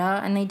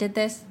Canada and they did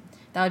this,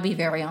 that would be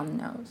very on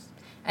the nose.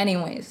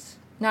 Anyways,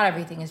 not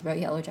everything is about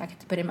Yellow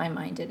Jackets, but in my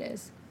mind it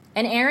is.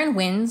 And Aaron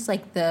wins,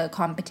 like, the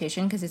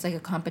competition, because it's, like, a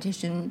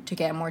competition to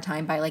get more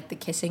time by, like, the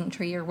kissing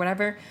tree or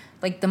whatever.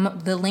 Like, the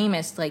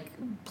lamest, like,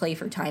 play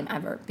for time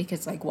ever.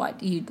 Because, like, what?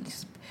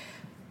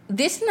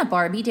 This and the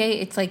Barbie day,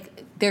 it's,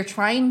 like, they're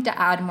trying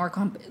to add more,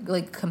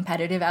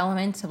 competitive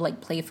elements of, like,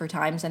 play for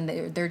times, and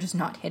they're just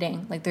not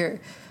hitting. Like,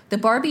 the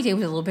Barbie day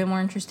was a little bit more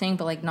interesting,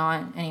 but, like,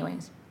 not.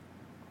 Anyways.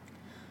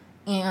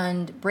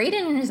 And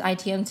Brayden in his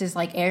ITMs is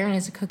like, Aaron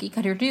is a cookie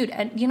cutter dude.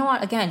 And you know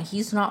what? Again,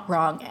 he's not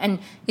wrong. And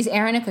is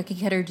Aaron a cookie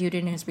cutter dude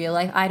in his real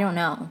life? I don't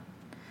know.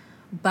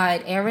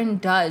 But Aaron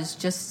does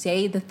just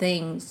say the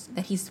things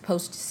that he's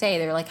supposed to say.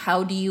 They're like,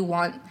 how do you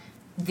want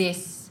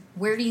this?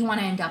 Where do you want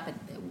to end up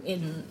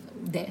in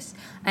this?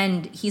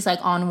 And he's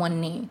like, on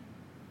one knee.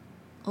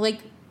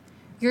 Like,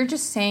 you're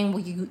just saying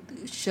what you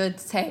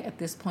should say at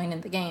this point in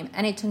the game.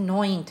 And it's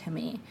annoying to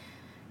me.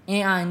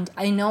 And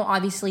I know,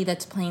 obviously,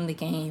 that's playing the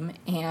game.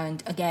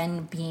 And,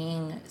 again,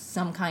 being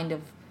some kind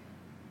of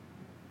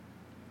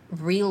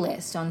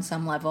realist on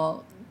some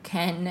level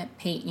can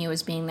paint you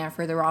as being there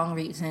for the wrong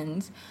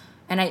reasons.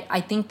 And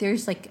I think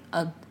there's, like,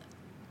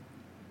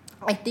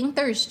 I think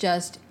there's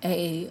just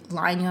a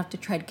line you have to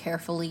tread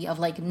carefully of,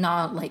 like,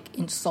 not, like,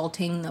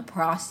 insulting the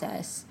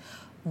process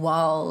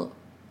while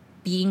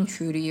being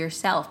true to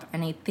yourself.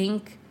 And I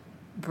think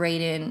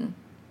Brayden...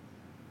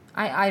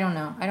 I don't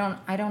know. I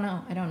don't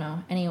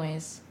know.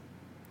 Anyways.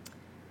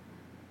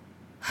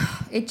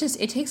 It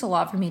takes a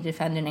lot for me to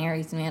defend an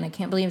Aries, man. I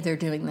can't believe they're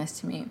doing this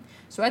to me.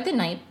 So at the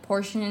night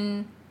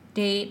portion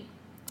date,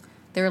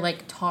 they're,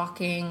 like,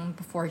 talking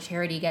before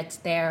Charity gets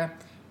there.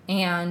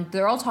 And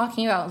they're all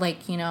talking about,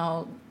 like, you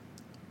know,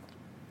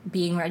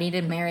 being ready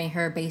to marry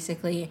her,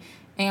 basically.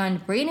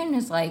 And Brayden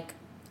is like,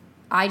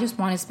 I just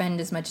want to spend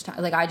as much time,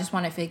 like, I just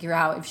want to figure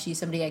out if she's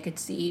somebody I could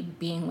see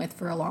being with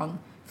for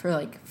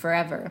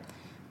forever.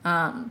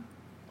 And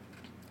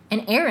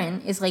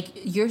Aaron is like,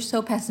 you're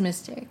so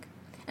pessimistic.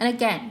 And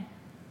again,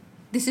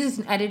 this is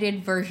an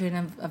edited version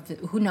of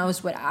who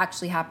knows what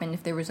actually happened,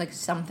 if there was, like,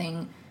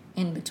 something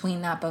in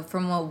between that. But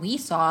from what we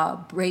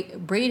saw,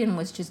 Brayden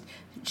was just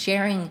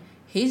sharing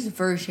his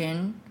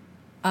version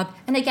of,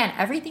 and again,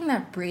 everything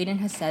that Brayden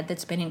has said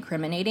that's been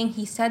incriminating,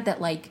 he said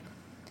that, like,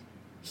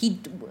 he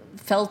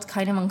felt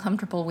kind of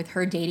uncomfortable with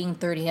her dating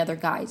 30 other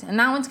guys. And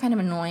that one's kind of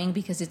annoying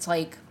because it's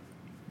like,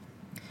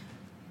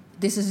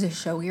 this is a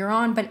show you're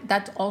on, but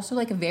that's also,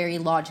 like, a very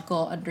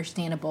logical,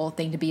 understandable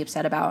thing to be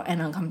upset about and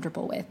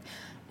uncomfortable with.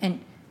 And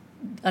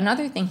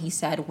another thing he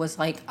said was,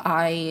 like,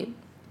 I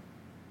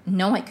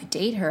know I could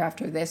date her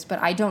after this, but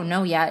I don't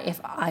know yet if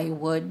I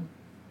would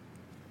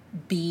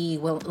be,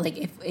 well, like,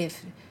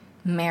 if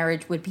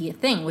marriage would be a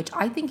thing, which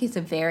I think is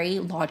a very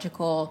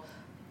logical,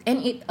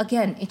 and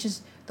it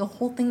just, the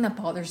whole thing that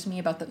bothers me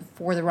about the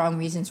for the wrong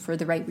reasons, for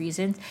the right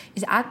reasons,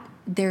 is at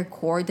their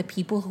core, the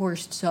people who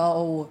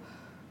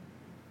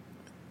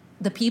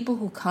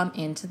come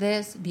into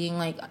this being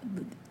like,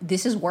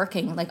 this is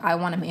working, like, I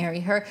want to marry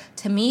her.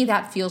 To me,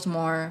 that feels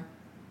more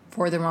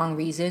for the wrong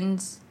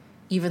reasons,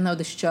 even though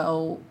the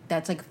show,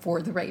 that's, like,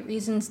 for the right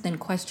reasons, than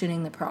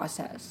questioning the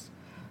process.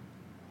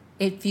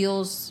 It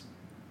feels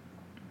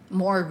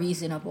more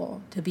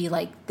reasonable to be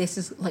like, this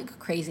is, like,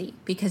 crazy,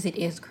 because it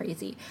is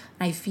crazy.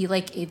 And I feel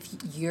like if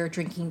you're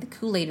drinking the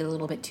Kool-Aid a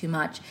little bit too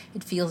much,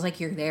 it feels like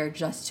you're there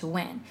just to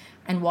win.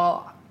 And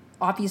while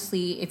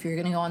obviously, if you're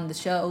going to go on the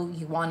show,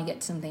 you want to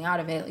get something out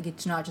of it. Like,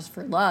 it's not just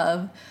for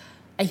love.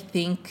 I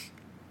think,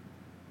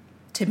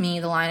 to me,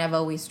 the line I've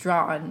always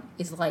drawn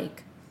is,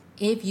 like,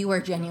 if you are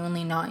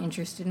genuinely not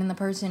interested in the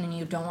person and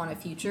you don't want a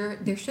future,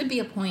 there should be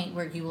a point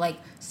where you, like,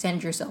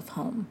 send yourself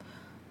home.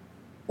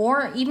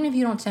 Or even if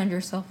you don't send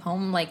yourself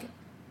home, like,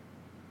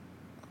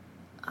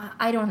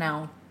 I don't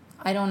know.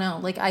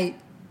 Like,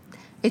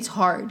 it's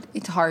hard.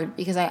 It's hard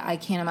because I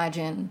can't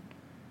imagine.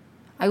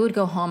 I would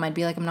go home, I'd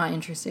be like, I'm not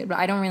interested, but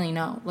I don't really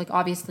know. Like,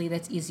 obviously,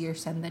 that's easier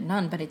said than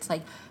done, but it's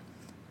like,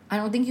 I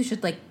don't think you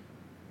should, like,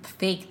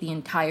 fake the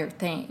entire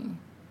thing,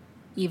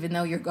 even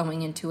though you're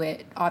going into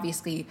it,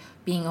 obviously,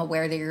 being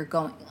aware that you're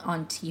going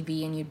on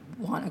TV and you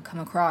want to come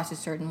across a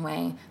certain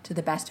way to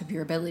the best of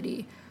your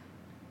ability.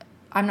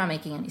 I'm not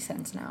making any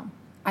sense now.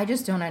 I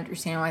just don't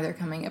understand why they're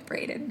coming at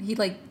Brayden. He,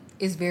 like,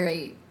 is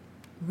very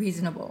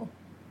reasonable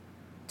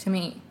to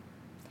me.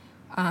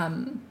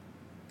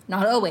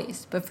 Not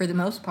always, but for the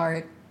most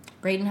part,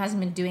 Brayden hasn't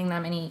been doing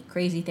that many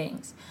crazy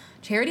things.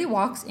 Charity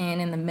walks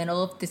in the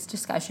middle of this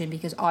discussion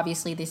because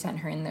obviously they sent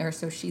her in there.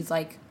 So she's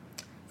like,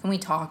 can we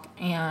talk?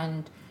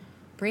 And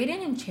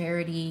Brayden and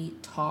Charity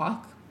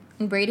talk.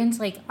 And Brayden's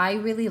like, I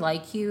really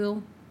like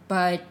you,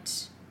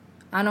 but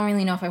I don't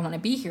really know if I want to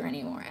be here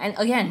anymore. And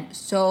again,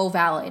 so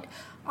valid.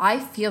 I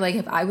feel like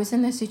if I was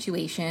in this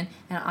situation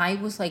and I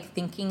was like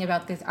thinking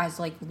about this as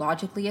like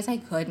logically as I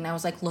could, and I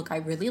was like, look, I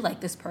really like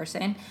this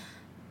person,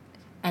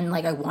 and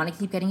like I want to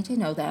keep getting to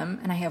know them,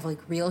 and I have like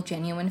real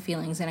genuine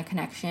feelings and a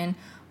connection,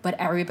 but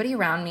everybody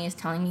around me is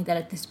telling me that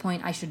at this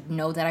point I should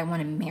know that I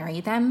want to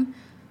marry them,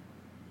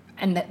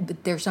 and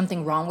that there's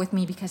something wrong with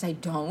me because I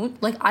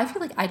don't. Like, I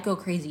feel like I'd go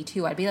crazy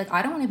too. I'd be like,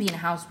 I don't want to be in a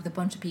house with a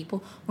bunch of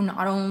people who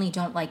not only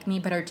don't like me,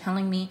 but are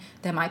telling me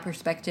that my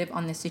perspective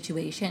on this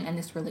situation and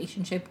this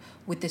relationship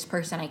with this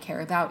person I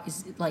care about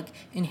is like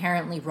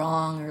inherently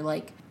wrong, or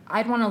like,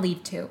 I'd want to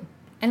leave too.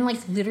 And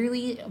like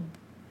literally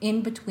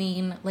in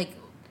between, like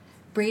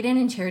Brayden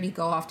and Charity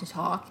go off to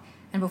talk,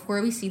 and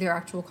before we see their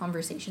actual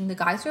conversation, the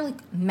guys are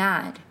like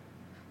mad.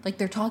 Like,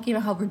 they're talking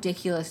about how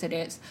ridiculous it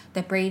is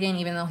that Brayden,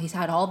 even though he's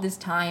had all this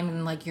time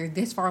and, like, you're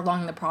this far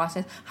along in the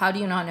process, how do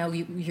you not know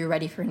you're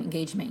ready for an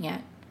engagement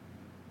yet?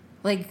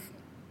 Like,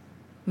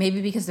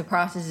 maybe because the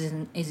process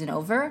isn't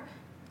over.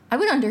 I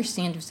would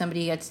understand if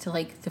somebody gets to,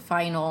 like, the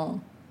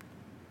final,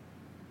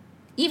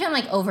 even,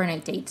 like,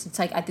 overnight dates. It's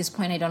like, at this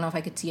point, I don't know if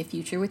I could see a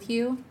future with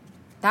you.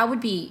 That would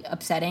be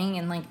upsetting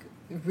and, like,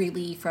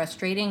 really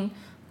frustrating.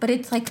 But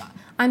it's like,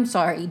 I'm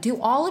sorry.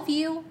 Do all of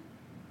you...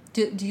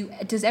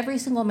 Does every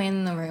single man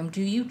in the room,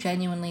 do you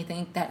genuinely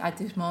think that at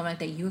this moment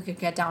that you could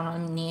get down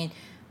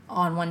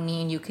on one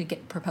knee and you could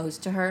get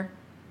proposed to her?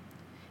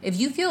 If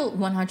you feel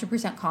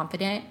 100%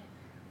 confident,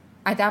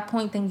 at that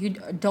point, then you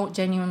don't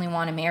genuinely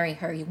want to marry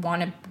her. You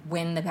want to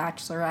win the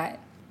Bachelorette.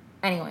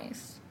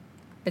 Anyways,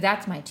 but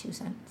that's my 2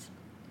 cents.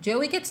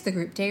 Joey gets the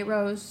group date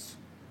rose.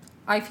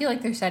 I feel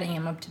like they're setting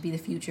him up to be the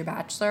future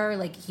Bachelor.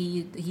 Like,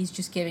 he's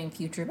just giving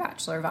future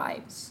Bachelor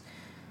vibes.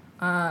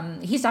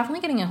 He's definitely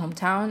getting a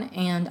hometown,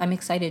 and I'm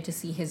excited to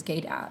see his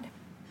gay dad.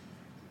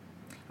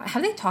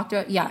 Have they talked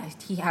about... Yeah,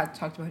 he had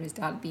talked about his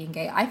dad being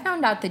gay. I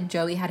found out that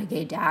Joey had a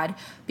gay dad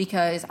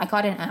because I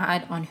got an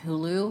ad on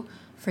Hulu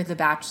for The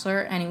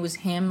Bachelor, and it was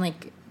him,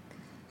 like,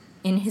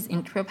 in his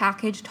intro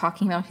package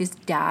talking about his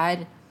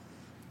dad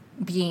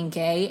being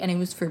gay, and it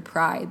was for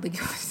Pride. Like,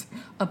 it was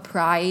a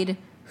Pride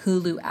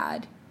Hulu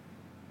ad.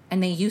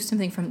 And they used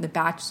something from The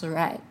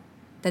Bachelorette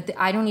that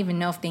I don't even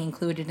know if they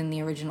included in the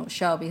original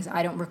show, because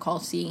I don't recall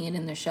seeing it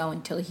in the show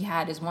until he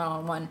had his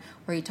one-on-one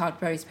where he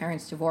talked about his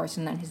parents' divorce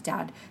and then his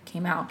dad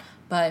came out.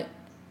 But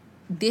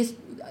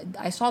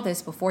I saw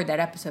this before that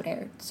episode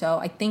aired, so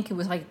I think it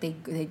was like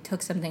they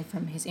took something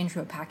from his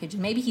intro package,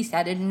 and maybe he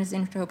said it in his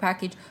intro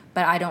package,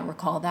 but I don't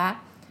recall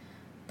that.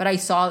 But I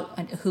saw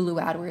a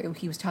Hulu ad where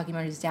he was talking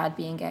about his dad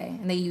being gay,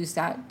 and they used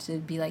that to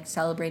be like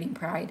celebrating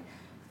Pride.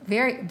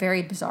 Very,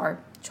 very bizarre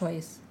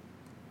choice,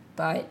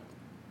 but...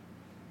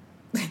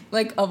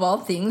 like, of all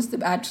things, The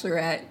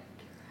Bachelorette,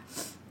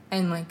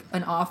 and like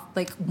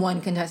one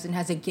contestant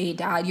has a gay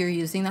dad, you're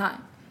using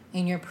that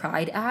in your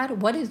Pride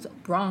ad? What is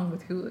wrong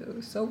with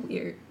Hulu? So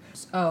weird.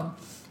 So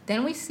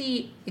then we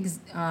see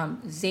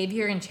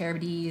Xavier and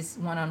Charity's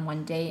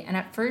one-on-one date, and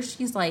at first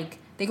she's like,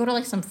 they go to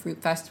like some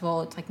fruit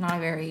festival. It's like not a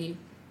very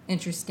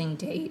interesting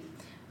date.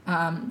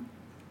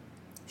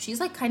 She's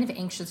like kind of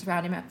anxious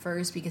about him at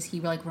first because he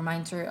like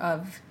reminds her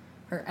of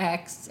her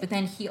ex, but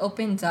then he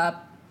opens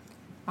up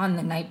on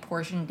the night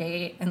portion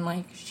date, and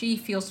like she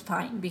feels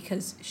fine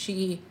because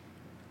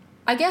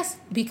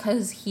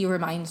because he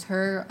reminds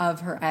her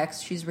of her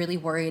ex, she's really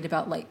worried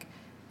about like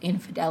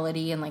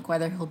infidelity and like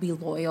whether he'll be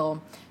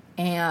loyal.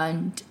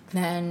 And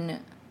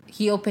then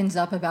he opens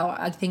up about,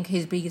 I think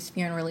his biggest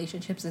fear in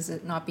relationships is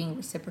it not being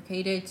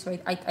reciprocated. So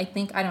I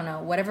think, I don't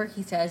know, whatever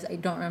he says, I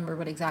don't remember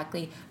what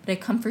exactly, but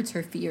it comforts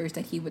her fears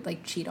that he would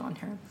like cheat on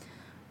her.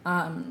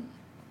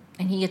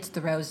 And he gets the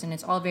rose, and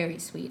it's all very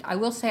sweet. I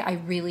will say I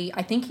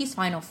think he's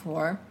Final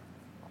Four,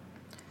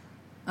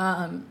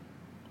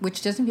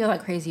 which doesn't feel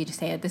that crazy to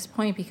say at this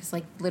point because,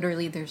 like,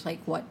 literally there's, like,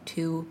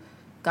 2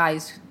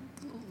 guys,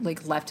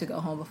 like, left to go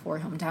home before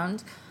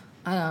hometowns.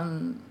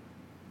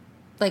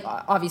 Like,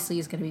 obviously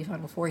he's going to be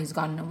Final Four. He's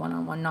gotten a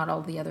one-on-one. Not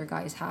all the other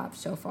guys have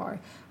so far.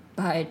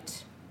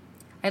 But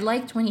I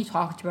liked when he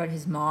talked about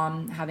his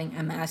mom having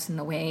MS and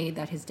the way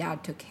that his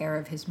dad took care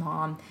of his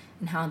mom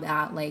and how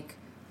that, like,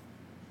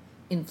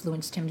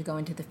 influenced him to go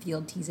into the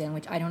field he's in,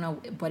 which I don't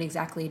know what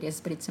exactly it is,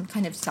 but it's some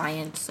kind of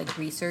science, like,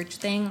 research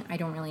thing. I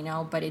don't really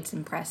know, but it's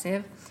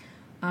impressive.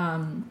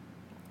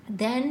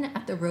 Then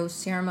at the rose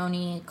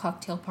ceremony,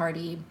 cocktail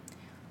party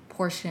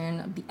portion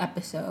of the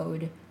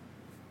episode,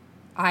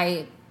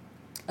 I,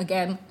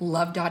 again,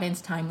 love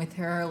Dotten's time with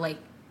her. Like,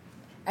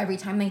 every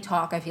time they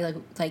talk, I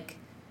feel like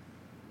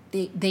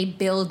they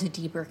build a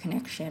deeper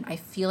connection. I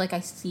feel like I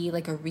see,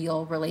 like, a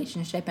real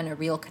relationship and a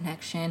real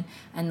connection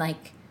and,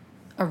 like,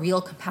 a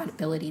real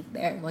compatibility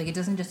there. Like, it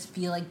doesn't just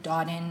feel like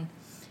Dotten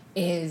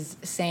is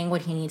saying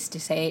what he needs to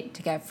say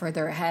to get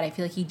further ahead. I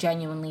feel like he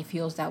genuinely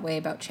feels that way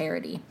about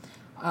Charity.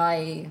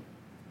 I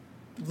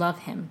love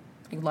him.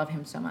 I love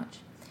him so much.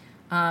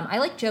 I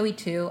like Joey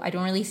too. I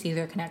don't really see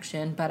their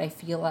connection, but I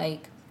feel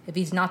like if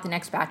he's not the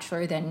next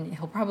Bachelor, then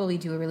he'll probably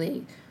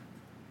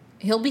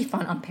he'll be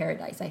fun on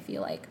Paradise, I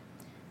feel like.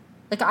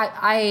 Like,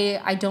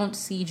 I don't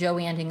see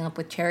Joey ending up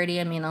with Charity.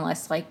 I mean,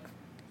 unless, like,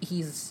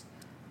 he's,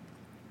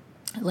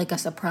 like, a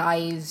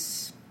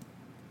surprise,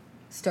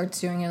 starts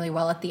doing really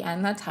well at the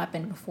end. That's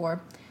happened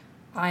before.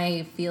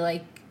 I feel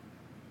like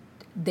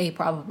they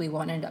probably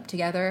won't end up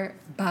together.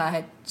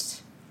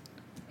 But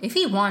if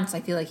he wants,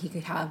 I feel like he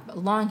could have a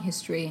long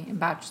history in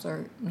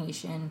Bachelor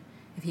Nation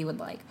if he would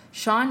like.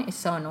 Sean is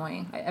so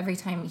annoying. Every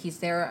time he's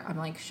there, I'm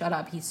like, shut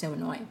up. He's so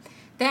annoying.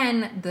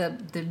 Then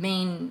the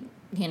main,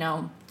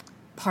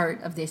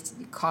 part of this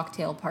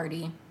cocktail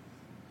party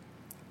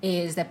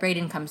is that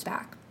Brayden comes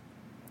back.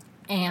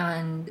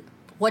 And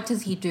what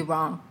does he do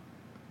wrong?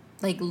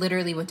 Like,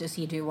 literally, what does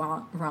he do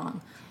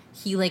wrong?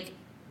 He, like,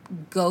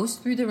 goes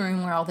through the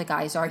room where all the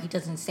guys are. He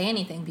doesn't say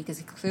anything because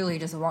he clearly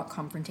doesn't want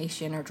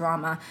confrontation or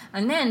drama.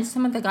 And then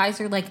some of the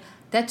guys are like,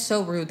 that's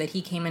so rude that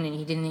he came in and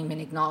he didn't even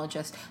acknowledge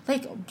us.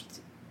 Like,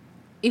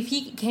 if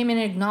he came in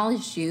and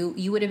acknowledged you,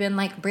 you would have been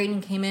like,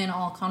 Brayden came in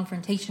all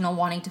confrontational,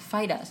 wanting to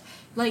fight us.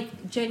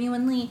 Like,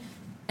 genuinely,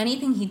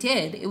 anything he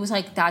did, it was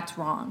like, that's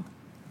wrong.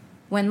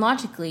 When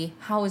logically,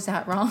 how is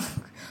that wrong?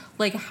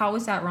 Like, how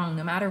is that wrong?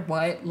 No matter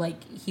what,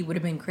 like, he would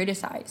have been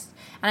criticized.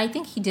 And I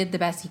think he did the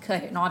best he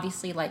could. And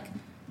obviously, like,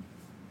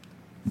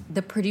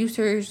 the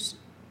producers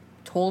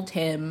told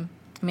him,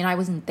 I mean, I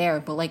wasn't there,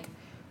 but, like,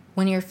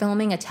 when you're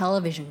filming a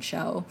television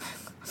show,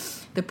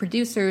 the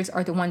producers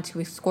are the ones who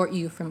escort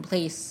you from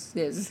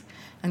places.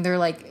 And they're,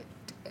 like,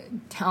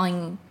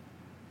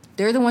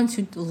 they're the ones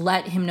who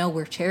let him know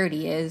where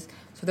Charity is.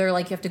 So they're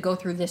like, you have to go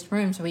through this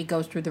room. So he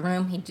goes through the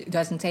room. He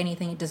doesn't say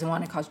anything. He doesn't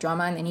want to cause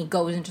drama. And then he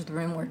goes into the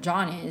room where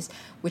John is,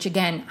 which,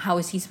 again, how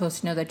is he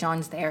supposed to know that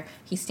John's there?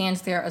 He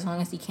stands there as long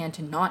as he can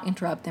to not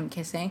interrupt them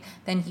kissing.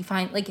 Then he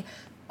finds, like,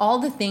 all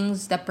the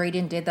things that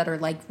Brayden did that are,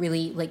 like,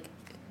 really, like,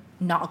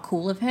 not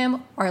cool of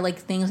him are, like,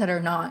 things that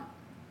are not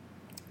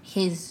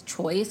his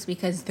choice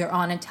because they're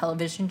on a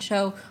television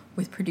show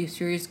with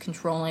producers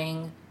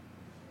controlling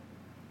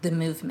the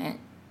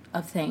movement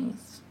of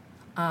things.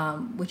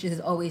 Which is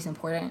always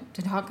important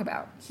to talk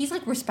about. He's,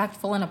 like,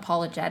 respectful and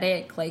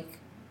apologetic. Like,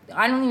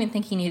 I don't even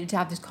think he needed to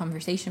have this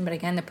conversation, but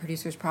again, the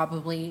producers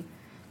probably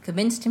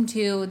convinced him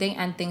to. They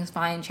end things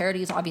fine.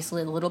 Charity is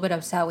obviously a little bit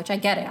upset, which I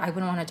get it. I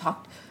wouldn't want to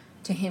talk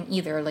to him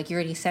either. Like, you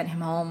already sent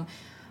him home.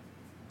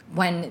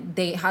 When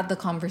they had the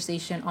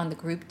conversation on the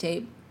group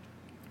date,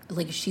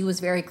 like, she was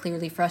very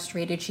clearly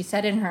frustrated. She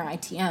said in her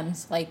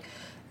ITMs, like,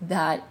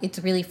 that it's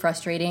really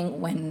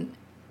frustrating when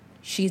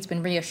she's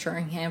been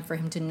reassuring him for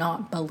him to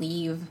not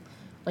believe,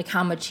 like,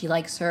 how much he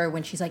likes her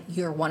when she's like,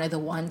 you're one of the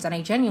ones. And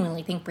I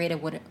genuinely think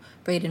Brayden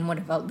would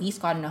have at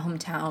least gotten a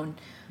hometown.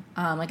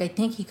 Like, I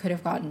think he could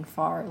have gotten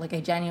far. Like, I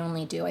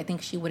genuinely do. I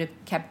think she would have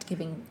kept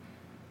giving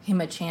him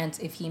a chance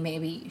if he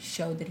maybe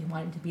showed that he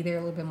wanted to be there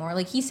a little bit more.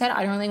 Like, he said,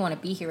 I don't really want to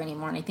be here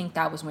anymore. And I think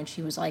that was when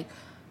she was like,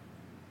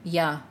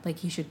 yeah,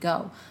 like, you should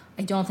go.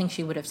 I don't think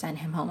she would have sent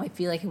him home. I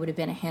feel like it would have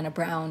been a Hannah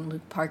Brown,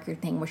 Luke Parker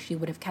thing where she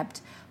would have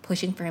kept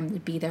pushing for him to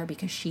be there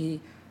because she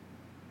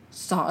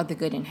saw the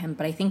good in him.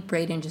 But I think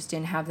Brayden just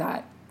didn't have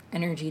that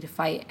energy to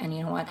fight. And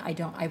you know what?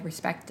 I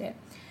respect it.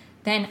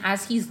 Then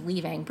as he's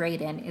leaving,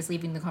 Brayden is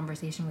leaving the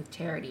conversation with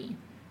Charity.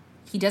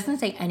 He doesn't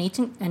say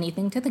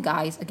anything to the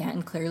guys.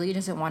 Again, clearly he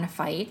doesn't want to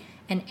fight.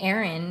 And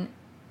Aaron,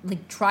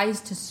 like,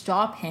 tries to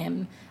stop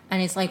him.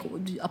 And it's like,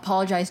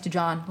 apologize to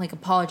John.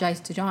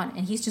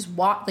 And he's just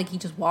he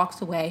just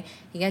walks away.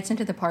 He gets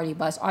into the party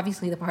bus.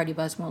 Obviously, the party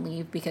bus won't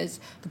leave because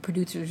the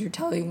producers are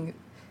telling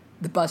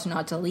the bus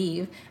not to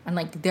leave. And,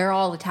 like, they're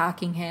all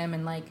attacking him.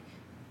 And, like,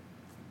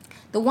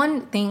 the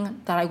one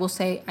thing that I will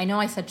say, I know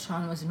I said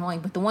Sean was annoying,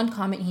 but the one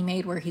comment he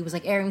made where he was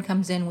like, Brayden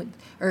comes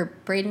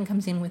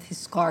in with his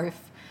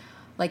scarf.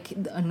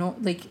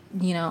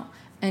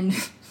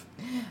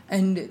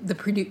 And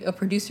a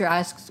producer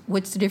asks,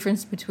 "What's the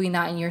difference between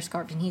that and your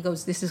scarf?" And he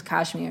goes, "This is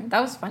cashmere."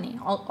 That was funny.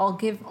 I'll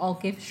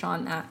give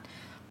Sean that.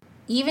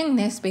 Even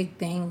this big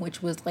thing,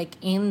 which was like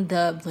in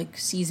the like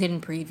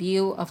season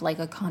preview of like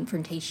a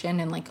confrontation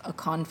and like a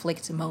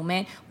conflict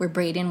moment where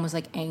Brayden was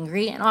like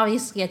angry, and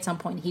obviously at some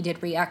point he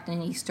did react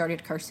and he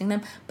started cursing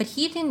them, but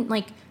he didn't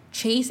like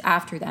chase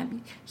after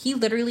them. He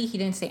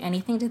didn't say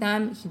anything to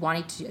them. He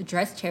wanted to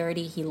address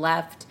Charity. He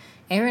left.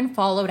 Aaron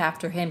followed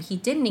after him. He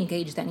didn't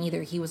engage then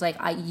either. He was like,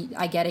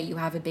 I get it. You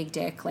have a big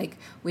dick. Like,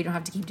 we don't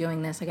have to keep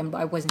doing this. Like,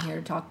 I wasn't here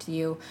to talk to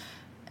you.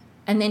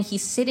 And then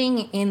he's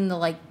sitting in the,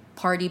 like,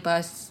 party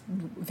bus,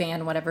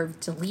 van, whatever,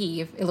 to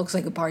leave. It looks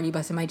like a party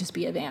bus. It might just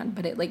be a van.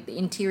 But, the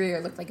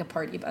interior looked like a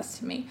party bus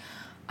to me.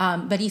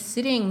 But he's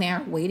sitting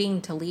there waiting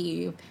to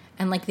leave.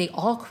 And, like, they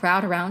all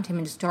crowd around him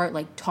and start,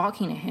 like,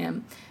 talking to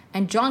him.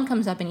 And John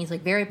comes up and he's,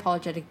 like, very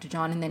apologetic to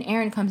John. And then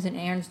Aaron comes in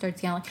and Aaron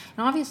starts yelling.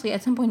 And obviously,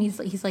 at some point,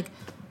 he's like...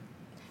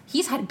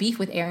 He's had beef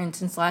with Aaron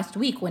since last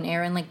week when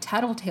Aaron, like,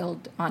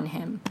 tattletaled on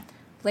him.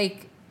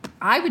 Like,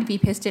 I would be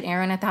pissed at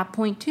Aaron at that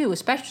point too,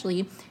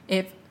 especially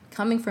if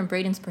coming from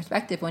Brayden's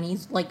perspective when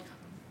he's like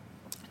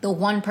the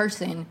one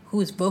person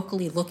who is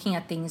vocally looking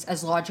at things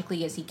as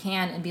logically as he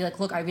can and be like,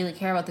 look, I really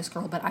care about this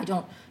girl, but I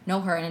don't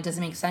know her, and it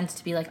doesn't make sense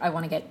to be like, I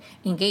want to get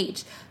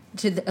engaged.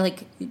 To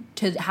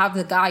have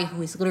the guy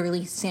who is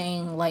literally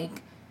saying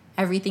like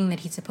everything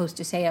that he's supposed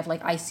to say of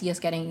like, I see us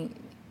getting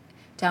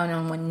down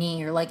on one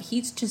knee, or like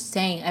he's just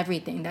saying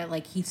everything that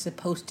like he's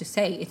supposed to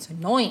say. It's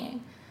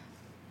annoying.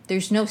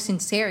 There's no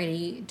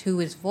sincerity to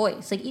his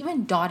voice. Like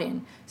even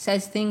Dotton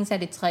says things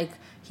that it's like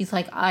he's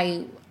like,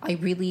 I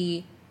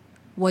really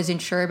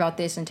wasn't sure about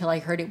this until I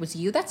heard it was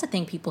you. That's the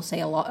thing people say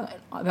a lot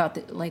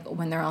about like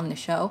when they're on the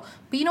show.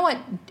 But you know what?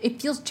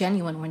 It feels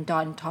genuine when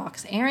Dotton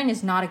talks. Aaron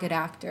is not a good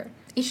actor.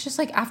 It's just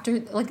like after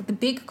like the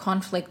big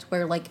conflict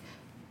where like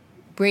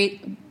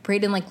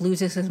Brayden like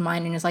loses his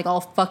mind and is like,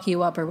 I'll fuck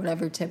you up or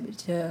whatever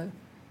to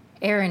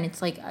Aaron.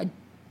 It's like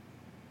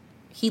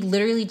he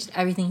literally did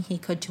everything he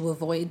could to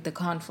avoid the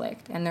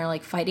conflict, and they're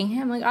like fighting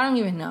him. Like, I don't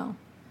even know.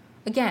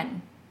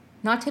 Again,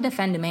 not to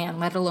defend a man,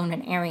 let alone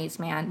an Aries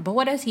man, but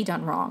what has he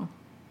done wrong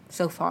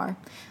so far?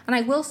 And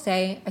I will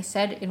say, I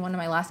said in one of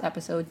my last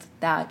episodes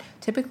that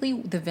typically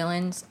the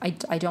villains, I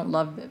don't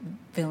love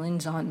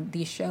villains on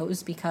these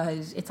shows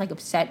because it's like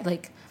upset,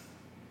 like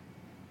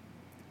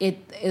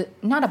it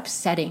not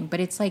upsetting, but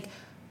it's like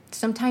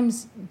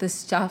sometimes the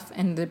stuff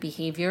and the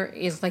behavior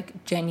is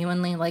like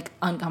genuinely like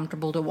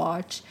uncomfortable to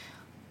watch.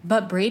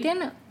 But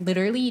Brayden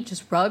literally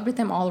just rubbed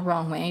them all the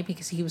wrong way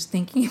because he was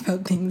thinking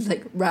about things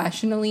like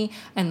rationally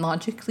and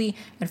logically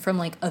and from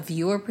like a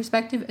viewer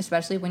perspective,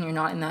 especially when you're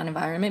not in that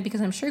environment. Because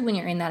I'm sure when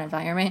you're in that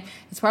environment,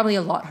 it's probably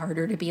a lot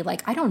harder to be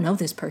like, I don't know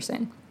this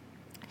person.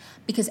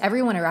 Because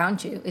everyone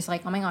around you is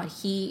like, oh my God,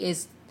 he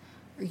is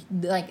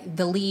like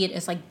the lead,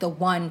 is like the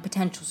one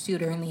potential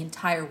suitor in the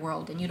entire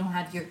world. And you don't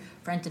have your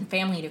friends and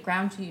family to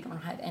ground you. You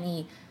don't have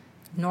any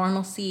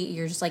normalcy.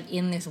 You're just like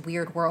in this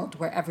weird world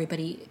where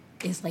everybody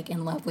is like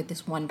in love with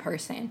this one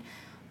person.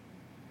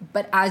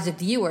 But as a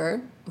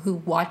viewer who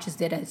watches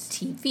it as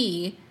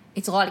TV,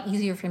 it's a lot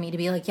easier for me to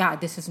be like, yeah,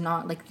 this is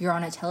not like you're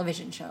on a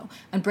television show.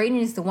 And Brayden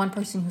is the one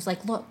person who's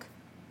like, look,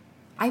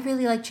 I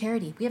really like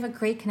Charity. We have a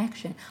great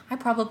connection. I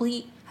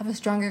probably have a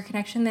stronger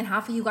connection than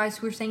half of you guys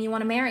who are saying you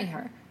want to marry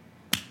her.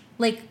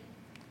 Like,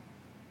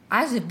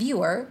 as a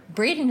viewer,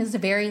 Brayden is a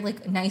very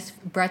like nice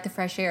breath of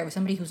fresh air with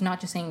somebody who's not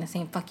just saying the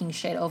same fucking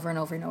shit over and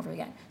over and over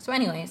again. So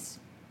anyways,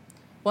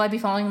 will I be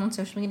following him on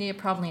social media?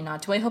 Probably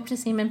not. Do I hope to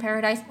see him in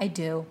Paradise? I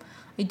do.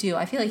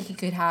 I feel like he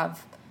could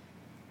have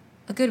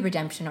a good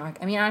redemption arc.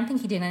 I mean, I don't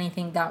think he did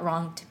anything that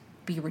wrong to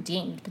be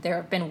redeemed, but there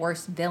have been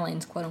worse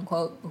villains, quote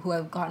unquote, who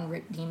have gotten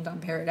redeemed on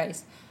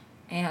Paradise.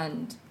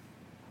 And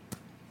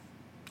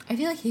I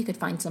feel like he could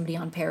find somebody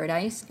on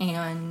Paradise,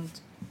 and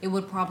it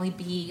would probably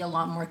be a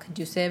lot more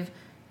conducive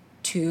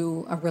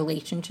to a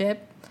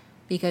relationship,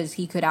 because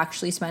he could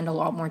actually spend a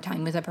lot more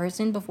time with a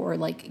person before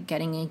like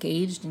getting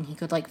engaged, and he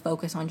could like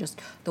focus on just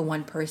the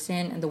one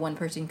person, and the one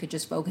person could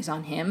just focus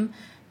on him.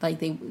 Like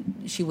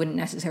she wouldn't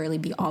necessarily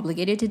be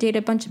obligated to date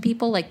a bunch of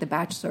people like the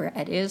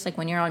Bachelorette is. Like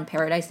when you're on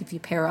Paradise, if you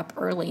pair up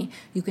early,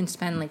 you can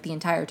spend like the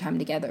entire time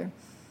together.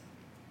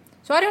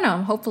 So I don't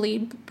know.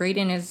 Hopefully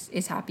Brayden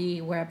is happy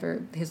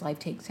wherever his life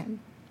takes him.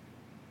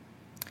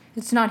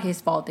 It's not his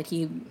fault that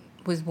he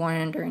was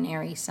born under an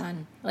Aries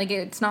sun. Like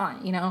it's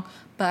not, you know,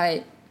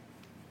 but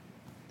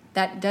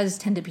that does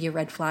tend to be a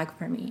red flag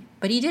for me.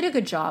 But he did a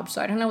good job,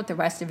 so I don't know what the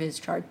rest of his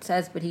chart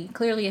says, but he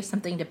clearly has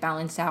something to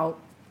balance out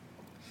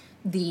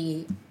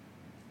the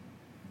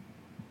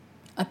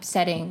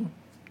upsetting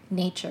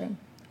nature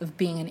of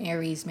being an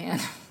Aries man.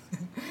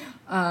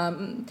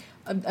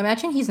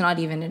 Imagine he's not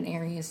even an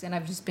Aries, and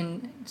I've just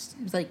been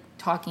like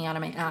talking out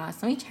of my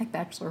ass. Let me check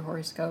Bachelor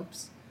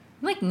horoscopes.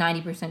 I'm like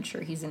 90%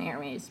 sure he's an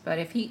Aries, but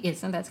if he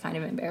isn't, that's kind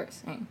of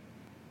embarrassing.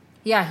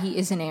 Yeah, he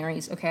is an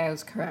Aries. Okay, I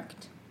was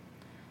correct.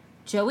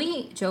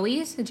 Joey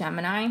is a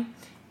Gemini,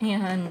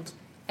 and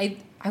I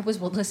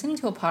was listening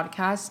to a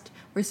podcast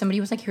where somebody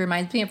was like, he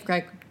reminds me of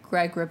Greg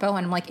Grippo,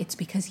 and I'm like, it's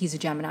because he's a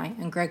Gemini,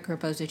 and Greg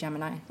Grippo's a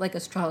Gemini. Like,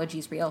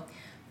 astrology's real.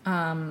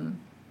 But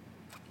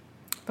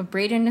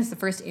Brayden is the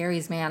first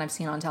Aries man I've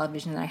seen on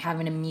television that I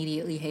haven't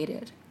immediately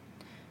hated.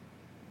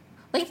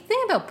 Like, the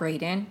thing about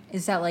Brayden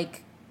is that,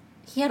 like,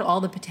 he had all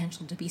the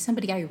potential to be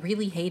somebody I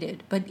really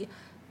hated, but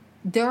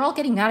they're all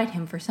getting mad at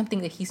him for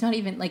something that he's not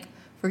even, like,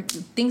 for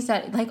things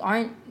that, like,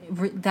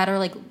 that are,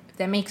 like,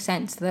 that make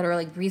sense, that are,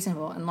 like,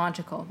 reasonable and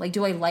logical. Like,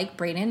 do I like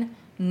Brayden?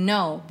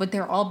 No, but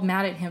they're all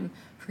mad at him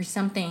for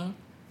something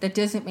that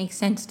doesn't make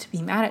sense to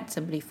be mad at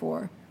somebody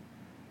for.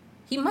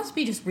 He must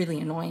be just really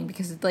annoying,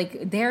 because,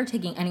 like, they're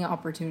taking any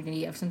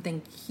opportunity of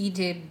something he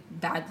did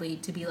badly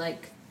to be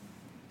like,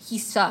 he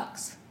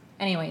sucks.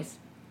 Anyways,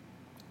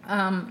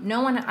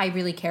 no one I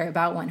really care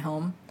about went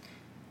home.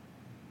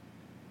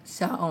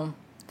 So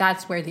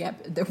that's where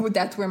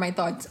that's where my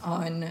thoughts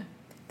on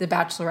The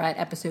Bachelorette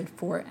episode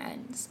 4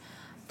 ends.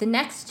 The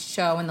next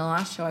show, and the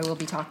last show I will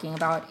be talking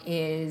about,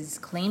 is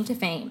Claim to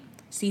Fame,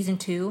 season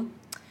 2,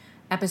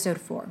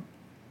 episode 4.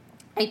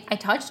 I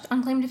touched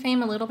on Claim to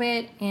Fame a little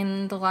bit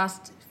in the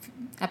last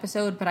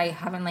episode, but I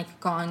haven't like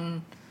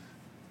gone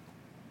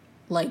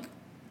like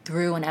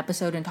through an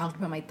episode and talked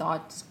about my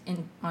thoughts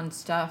on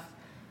stuff.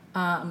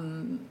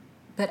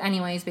 But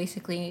anyways,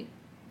 basically,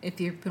 if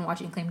you've been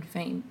watching Claim to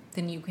Fame,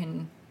 then you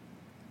can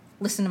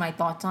listen to my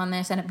thoughts on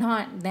this, and if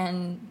not,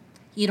 then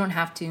you don't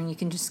have to, and you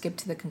can just skip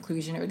to the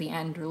conclusion or the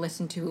end, or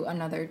listen to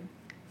another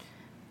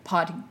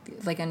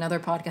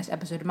podcast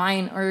episode of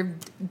mine, or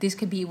this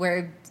could be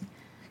where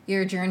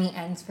your journey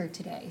ends for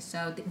today.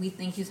 So we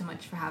thank you so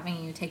much for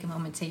having you. Take a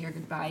moment, say your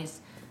goodbyes.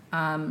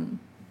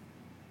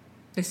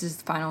 This is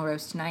the final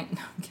roast tonight.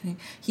 No, I'm kidding.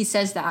 He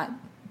says that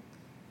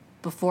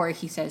before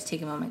he says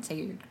take a moment, say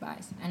your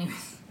goodbyes.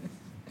 Anyways.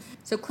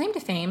 So Claim to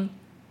Fame,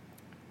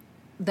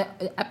 the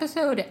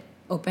episode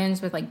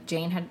opens with like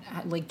Jane had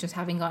like just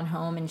having gone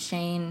home,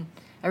 and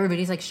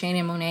everybody's like Shane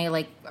and Monet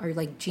like are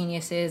like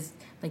geniuses.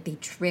 Like they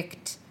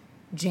tricked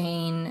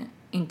Jane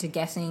into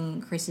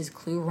guessing Chris's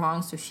clue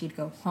wrong so she'd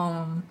go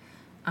home.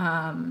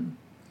 And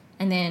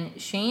then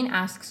Shane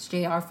asks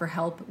JR for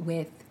help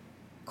with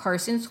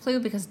Carson's clue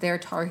because they're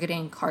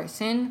targeting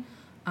Carson.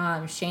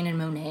 Shane and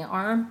Monet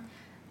are.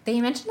 They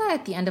mentioned that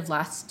at the end of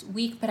last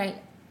week, but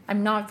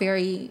I'm not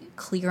very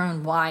clear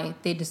on why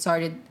they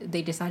decided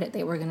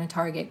they were going to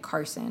target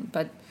Carson.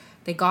 But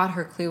they got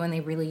her clue and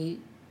they really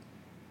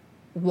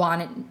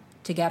wanted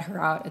to get her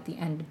out at the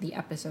end of the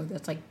episode.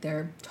 That's like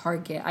their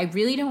target. I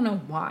really don't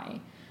know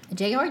why.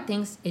 JR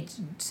thinks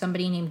it's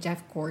somebody named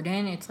Jeff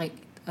Gordon. It's like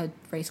a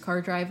race car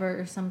driver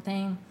or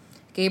something.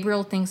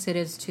 Gabriel thinks it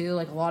is too.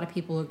 Like a lot of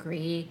people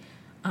agree.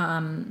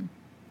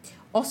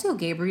 Also,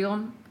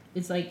 Gabriel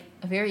is like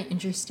a very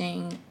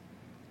interesting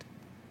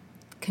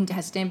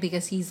contestant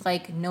because he's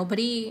like,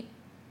 nobody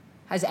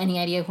has any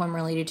idea who I'm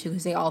related to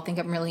because they all think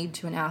I'm related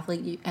to an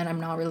athlete, and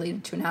I'm not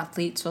related to an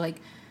athlete. So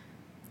like,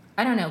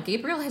 I don't know.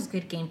 Gabriel has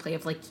good gameplay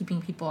of like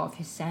keeping people off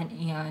his scent,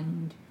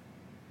 and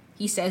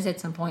he says at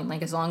some point,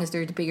 like, as long as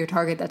there's a bigger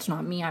target that's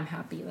not me, I'm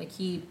happy. Like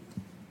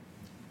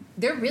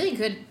they're really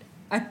good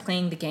at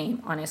playing the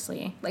game,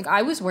 honestly. Like,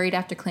 I was worried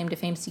after Claim to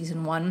Fame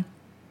season 1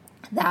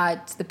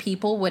 that the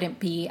people wouldn't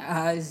be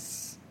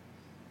as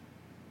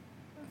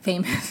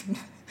famous.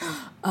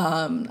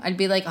 I'd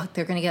be like, oh,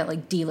 they're gonna get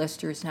like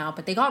D-listers now,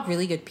 but they got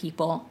really good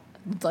people,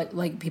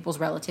 like people's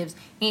relatives,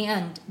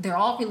 and they're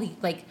all really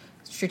like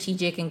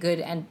strategic and good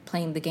and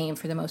playing the game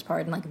for the most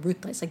part, and like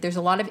ruthless. Like, there's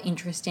a lot of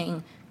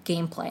interesting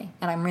gameplay,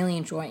 and I'm really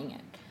enjoying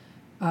it.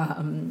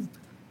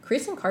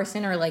 Chris and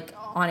Carson are like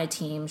on a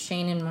team.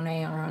 Shane and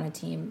Monet are on a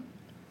team.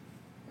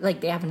 Like,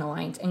 they have an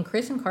alliance, and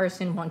Chris and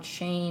Carson want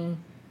Shane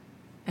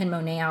and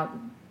Monet out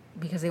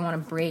because they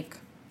want to break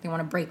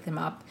them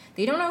up.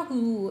 They don't know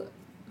who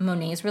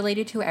Monet is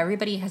related to.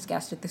 Everybody has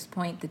guessed at this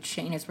point that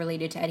Shane is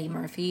related to Eddie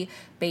Murphy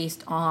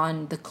based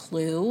on the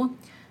clue,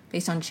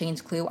 based on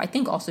Shane's clue. I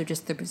think also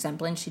just the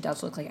resemblance. She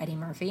does look like Eddie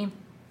Murphy.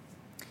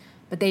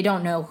 But they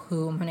don't know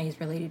who Monet is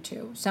related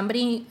to.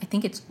 Somebody, I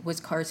think it was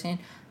Carson,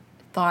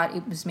 thought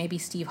it was maybe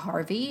Steve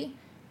Harvey,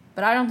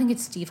 but I don't think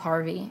it's Steve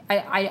Harvey.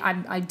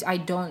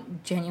 I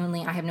don't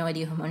genuinely, I have no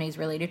idea who Monet is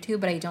related to,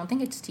 but I don't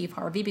think it's Steve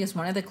Harvey because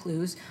one of the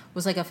clues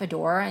was like a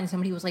fedora, and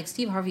somebody was like,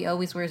 Steve Harvey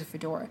always wears a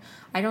fedora.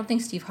 I don't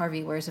think Steve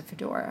Harvey wears a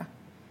fedora.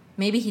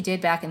 Maybe he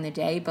did back in the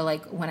day, but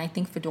like when I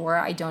think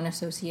fedora, I don't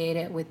associate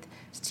it with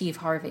Steve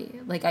Harvey.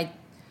 Like,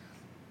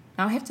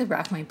 now I have to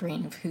rack my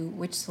brain of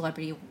which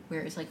celebrity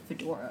wears like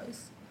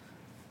fedoras.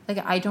 Like,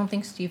 I don't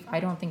think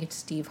it's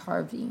Steve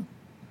Harvey.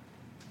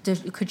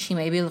 Could she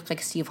maybe look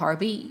like Steve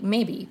Harvey?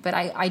 Maybe, but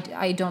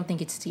I don't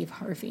think it's Steve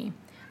Harvey.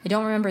 I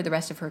don't remember the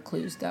rest of her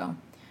clues though.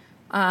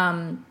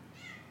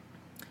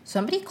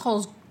 Somebody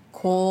calls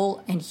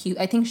Cole and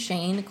Hugo. I think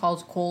Shane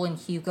calls Cole and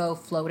Hugo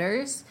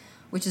floaters,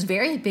 which is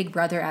very Big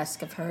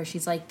Brother-esque of her.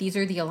 She's like, these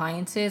are the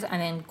alliances,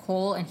 and then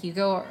Cole and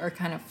Hugo are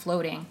kind of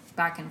floating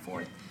back and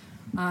forth.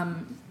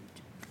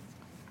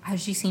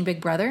 Has she seen Big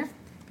Brother?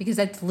 Because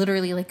that's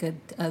literally like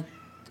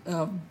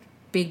a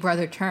Big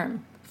Brother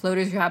term.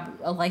 Floaters grab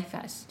a life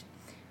vest.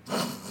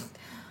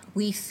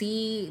 We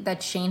see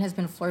that Shane has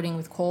been flirting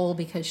with Cole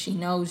because she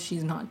knows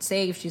she's not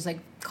safe. She's like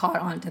caught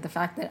on to the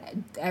fact that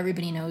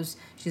everybody knows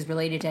she's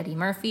related to Eddie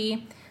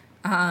Murphy.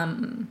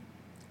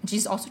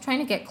 She's also trying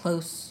to get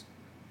close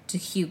to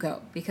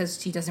Hugo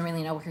because she doesn't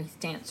really know where he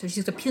stands. So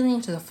she's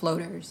appealing to the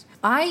floaters.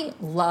 I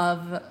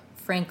love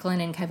Franklin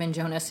and Kevin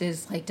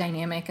Jonas's like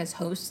dynamic as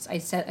hosts.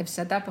 I've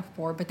said that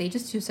before, but they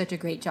just do such a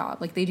great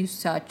job. Like, they do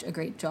such a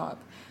great job.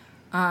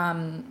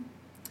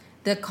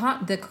 The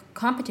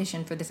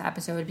competition for this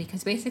episode,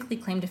 because basically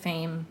Claim to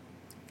Fame,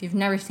 if you've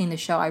never seen the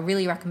show, I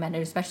really recommend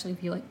it, especially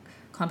if you like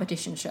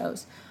competition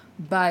shows.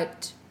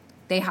 But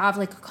they have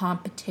like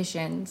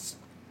competitions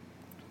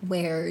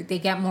where they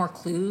get more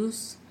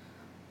clues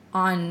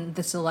on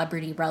the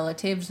celebrity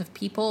relatives of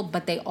people,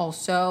 but they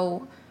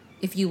also,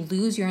 if you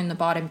lose, you're in the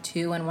bottom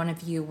 2, and one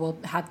of you will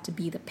have to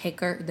be the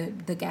picker,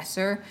 the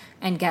guesser,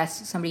 and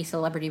guess somebody's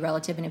celebrity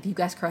relative. And if you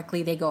guess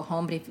correctly, they go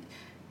home. But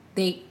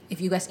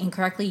if you guess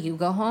incorrectly, you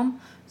go home.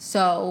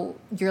 So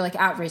you're like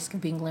at risk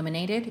of being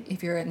eliminated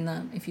if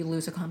you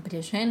lose a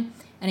competition.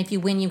 And if you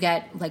win, you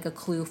get like a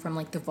clue from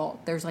like the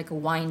vault. There's like a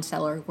wine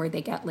cellar where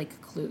they get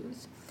like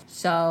clues.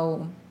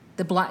 So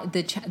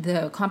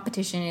the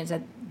competition is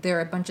that there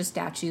are a bunch of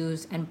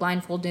statues, and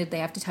blindfolded they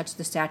have to touch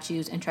the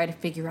statues and try to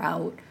figure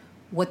out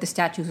what the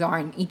statues are,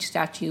 and each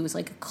statue is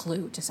like a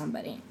clue to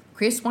somebody.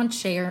 Chris wants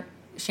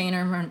Shane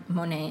or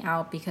Monet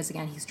out because,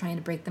 again, he's trying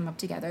to break them up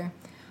together.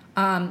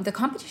 The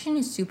competition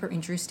is super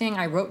interesting.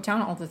 I wrote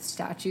down all the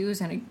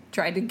statues and I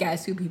tried to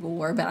guess who people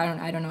were, but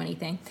I don't know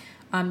anything.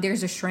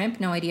 There's a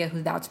shrimp, no idea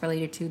who that's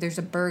related to. There's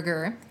a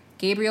burger.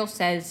 Gabriel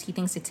says he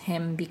thinks it's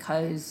him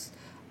because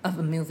of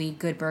a movie,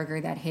 Good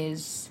Burger, that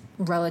his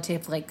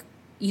relative like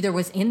either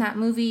was in that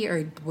movie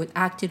or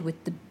acted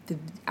with the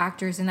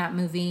actors in that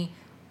movie.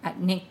 I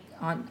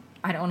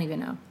don't even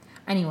know.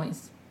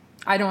 Anyways,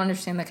 I don't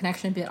understand the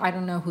connection, but I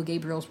don't know who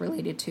Gabriel's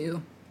related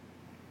to.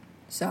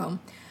 So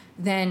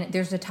then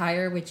there's a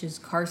tire, which is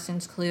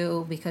Carson's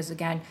clue, because,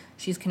 again,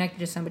 she's connected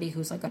to somebody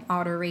who's like an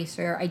auto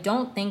racer. I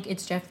don't think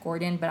it's Jeff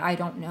Gordon, but I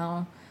don't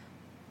know.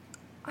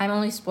 I'm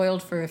only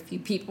spoiled for a few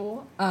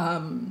people.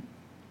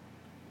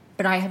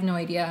 But I have no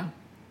idea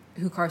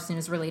who Carson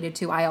is related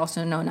to. I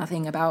also know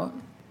nothing about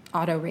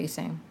auto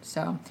racing.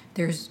 So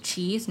there's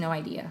cheese, no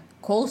idea.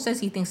 Cole says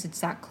he thinks it's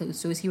that clue.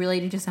 So is he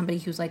related to somebody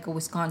who's like a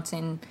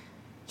Wisconsin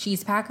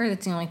cheese packer?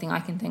 That's the only thing I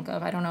can think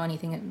of. I don't know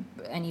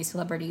any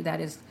celebrity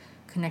that is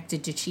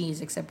connected to cheese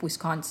except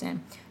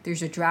Wisconsin.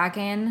 There's a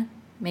dragon,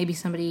 maybe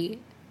somebody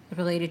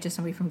related to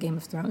somebody from Game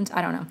of Thrones.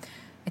 I don't know.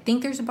 I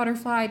think there's a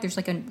butterfly. There's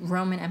like a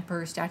Roman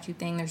emperor statue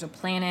thing. There's a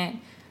planet.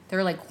 There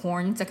are like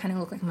horns that kind of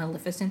look like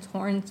Maleficent's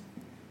horns.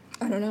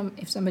 I don't know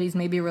if somebody's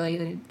maybe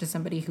related to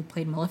somebody who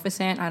played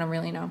Maleficent. I don't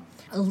really know.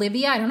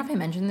 Olivia, I don't know if I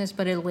mentioned this,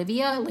 but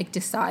Olivia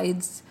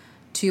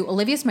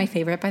Olivia's my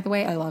favorite, by the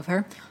way. I love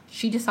her.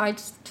 She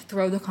decides to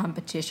throw the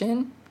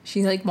competition.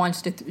 She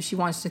wants to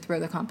throw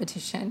the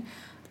competition.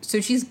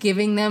 So she's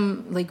giving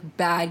them like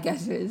bad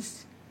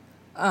guesses,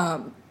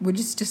 which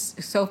is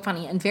just so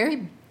funny and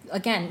very,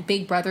 again,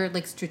 Big Brother,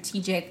 like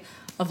strategic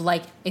of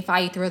like, if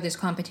I throw this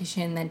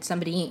competition, then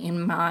somebody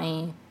in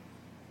my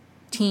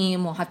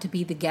team will have to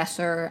be the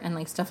guesser and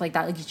like stuff like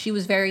that. Like she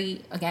was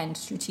very, again,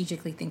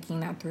 strategically thinking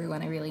that through,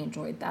 and I really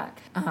enjoyed that.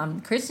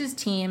 Chris's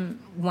team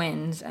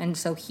wins, and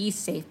so he's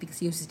safe because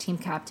he was the team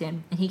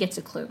captain, and he gets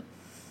a clue.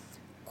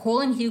 Cole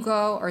and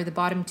Hugo are the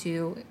bottom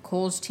two.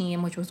 Cole's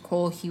team, which was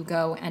Cole,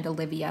 Hugo, and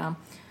Olivia,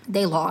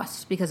 they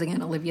lost because,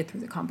 again, Olivia threw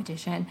the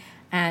competition,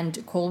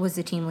 and Cole was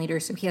the team leader,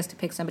 so he has to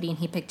pick somebody, and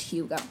he picked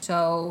Hugo.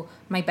 So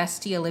my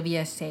bestie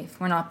Olivia is safe.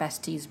 We're not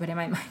besties, but in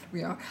my mind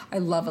we are. I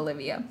love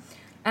Olivia.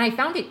 And I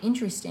found it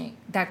interesting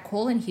that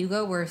Cole and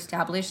Hugo were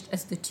established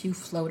as the two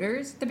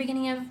floaters at the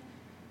beginning of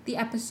the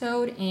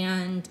episode,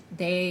 and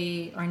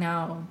they are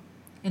now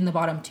in the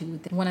bottom two.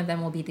 One of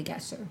them will be the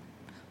guesser.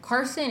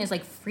 Carson is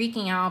like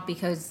freaking out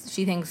because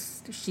she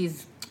thinks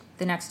she's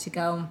the next to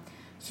go.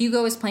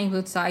 Hugo is playing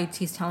both sides.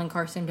 He's telling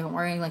Carson, don't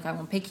worry, like I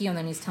won't pick you. And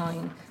then he's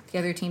telling the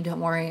other team, don't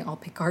worry, I'll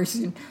pick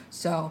Carson.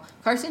 So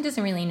Carson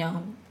doesn't really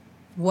know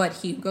what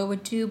Hugo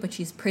would do, but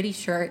she's pretty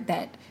sure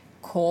that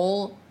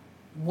Cole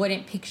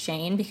wouldn't pick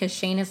Shane because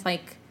Shane is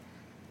like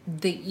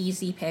the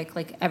easy pick.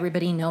 Like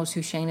everybody knows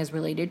who Shane is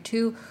related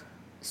to.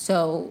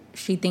 So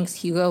she thinks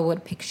Hugo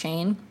would pick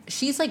Shane.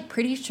 She's like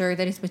pretty sure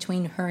that it's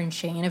between her and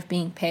Shane of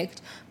being picked,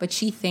 but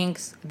she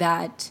thinks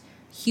that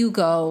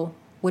Hugo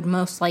would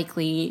most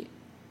likely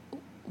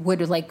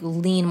like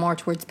lean more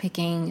towards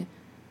picking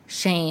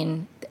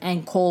Shane,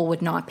 and Cole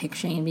would not pick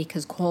Shane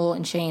because Cole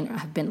and Shane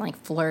have been like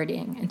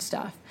flirting and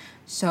stuff.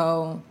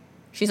 So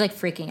she's like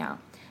freaking out.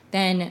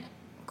 Then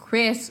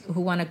Chris, who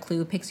won a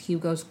clue, picks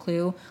Hugo's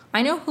clue.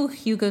 I know who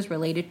Hugo's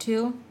related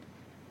to,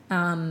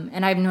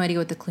 and I have no idea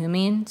what the clue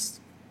means.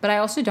 But I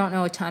also don't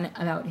know a ton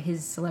about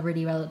his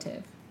celebrity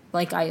relative.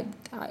 Like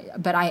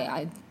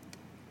but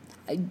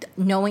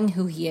knowing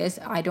who he is,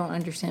 I don't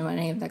understand what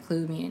any of that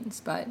clue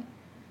means. But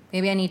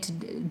maybe I need to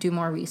do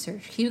more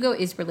research. Hugo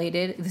is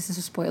related. This is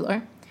a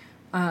spoiler.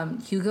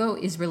 Hugo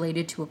is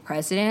related to a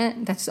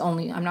president.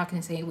 I'm not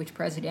going to say which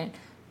president,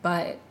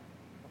 but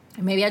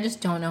maybe I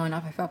just don't know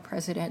enough about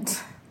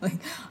presidents.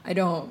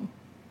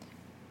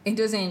 It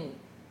doesn't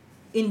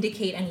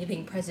indicate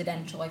anything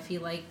presidential. I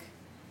feel like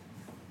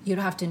you'd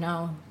have to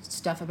know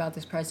stuff about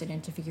this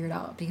president to figure it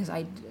out because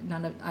I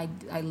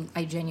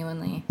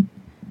genuinely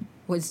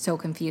was so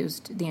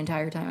confused the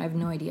entire time. I have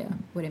no idea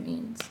what it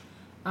means.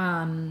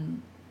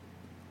 Then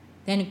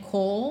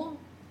Cole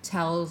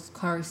tells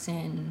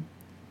Carson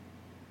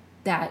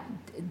that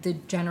the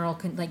general,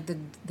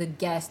 the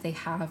guest they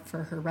have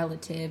for her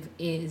relative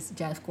is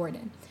Jeff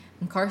Gordon.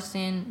 And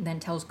Carson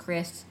then tells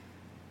Chris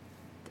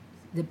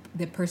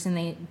the person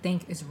they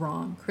think is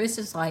wrong. Chris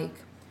is like,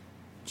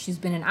 she's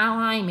been an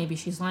ally. Maybe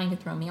she's lying to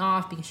throw me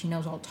off because she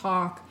knows I'll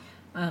talk.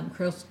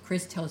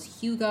 Chris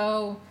tells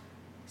Hugo.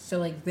 So,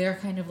 like, they're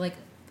kind of like,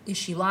 is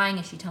she lying?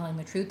 Is she telling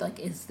the truth? Like,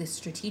 is this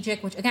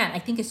strategic? Which, again, I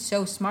think is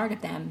so smart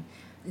of them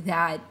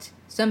that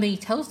somebody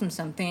tells them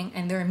something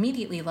and they're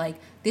immediately like,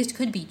 this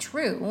could be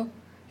true.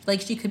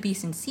 Like, she could be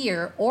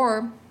sincere,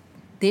 or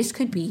this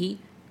could be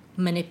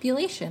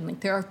manipulation.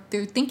 Like,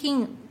 they're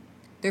thinking,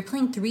 they're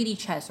playing 3D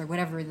chess, or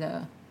whatever,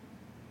 the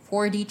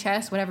 4D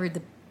chess, whatever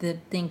the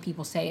thing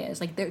people say is.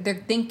 Like,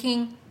 they're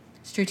thinking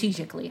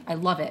strategically. I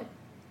love it.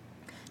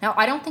 Now,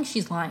 I don't think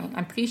she's lying.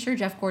 I'm pretty sure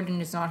Jeff Gordon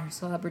is not her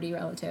celebrity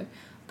relative.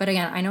 But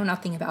again, I know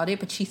nothing about it,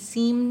 but she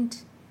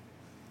seemed,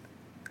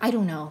 I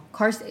don't know.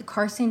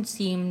 Carson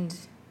seemed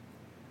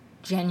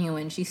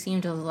genuine. She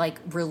seemed like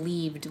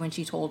relieved when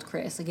she told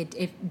Chris. Like,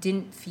 it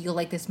didn't feel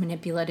like this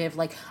manipulative,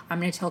 like,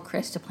 I'm going to tell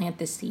Chris to plant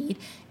this seed.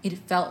 It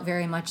felt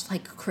very much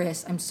like,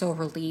 Chris, I'm so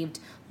relieved.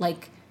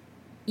 Like,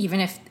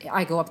 even if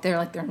I go up there,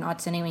 like, they're not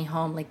sending me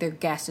home, like, their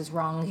guess is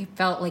wrong. It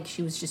felt like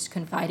she was just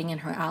confiding in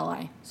her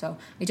ally. So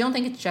I don't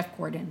think it's Jeff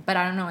Gordon, but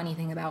I don't know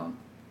anything about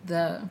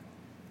the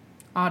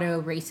auto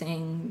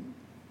racing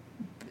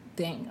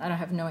thing. I don't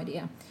have no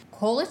idea.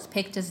 Cole is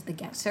picked as the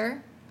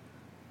guesser,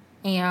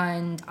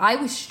 and I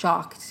was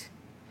shocked.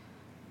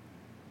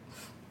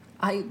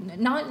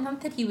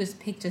 Not that he was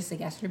picked as the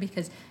guesser,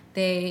 because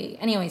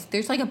anyways,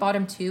 there's like a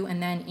bottom two, and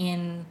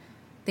then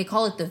they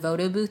call it the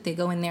voto booth. They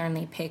go in there and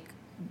they pick,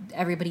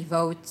 everybody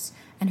votes,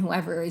 and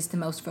whoever is the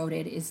most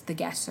voted is the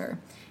guesser.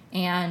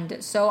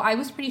 And so I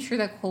was pretty sure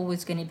that Cole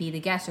was going to be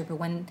the guesser, but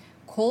when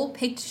Cole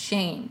picked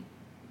Shane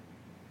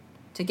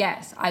to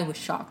guess, I was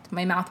shocked.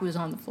 My mouth was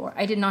on the floor.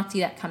 I did not see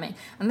that coming.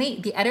 And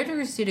the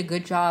editors did a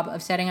good job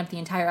of setting up the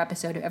entire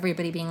episode of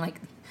everybody being like,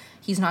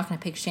 he's not going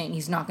to pick Shane,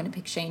 he's not going to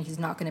pick Shane, he's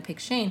not going to pick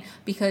Shane.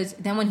 Because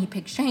then when he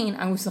picked Shane,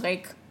 I was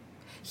like,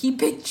 he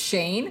picked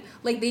Shane?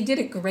 Like, they did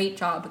a great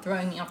job of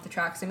throwing me off the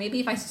track. So maybe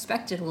if I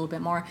suspected a little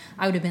bit more,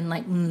 I would have been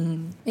like,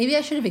 maybe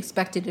I should have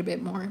expected a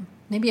bit more.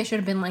 Maybe I should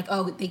have been like,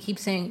 oh, they keep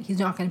saying he's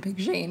not going to pick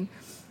Shane,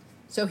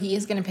 so he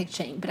is going to pick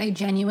Shane. But I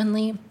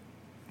genuinely,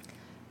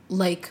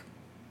 like,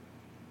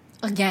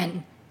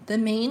 again, the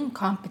main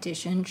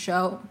competition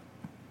show,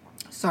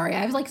 sorry, I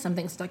have like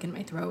something stuck in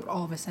my throat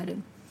all of a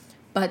sudden,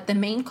 but the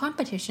main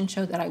competition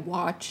show that I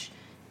watch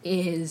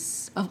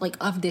is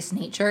of this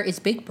nature is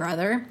Big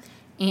Brother.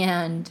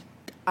 And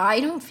I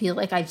don't feel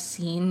like I've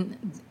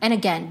seen, and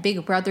again,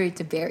 Big Brother,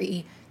 it's a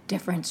very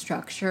different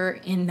structure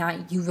in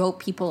that you vote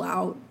people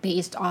out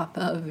based off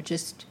of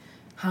just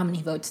how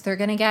many votes they're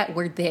going to get,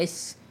 where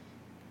this,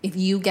 if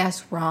you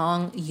guess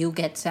wrong, you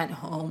get sent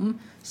home.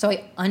 So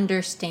I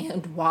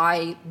understand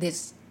why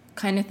this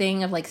kind of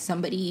thing of like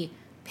somebody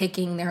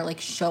picking their like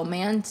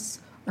showmance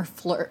or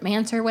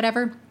flirtmance or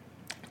whatever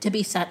to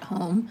be sent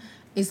home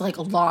is like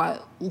a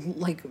lot,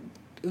 like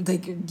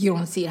you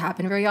don't see it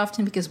happen very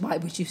often, because why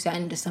would you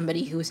send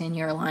somebody who's in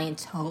your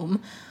alliance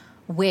home?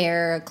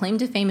 Where claim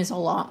to fame is a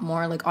lot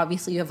more like,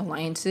 obviously you have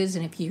alliances,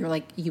 and if you're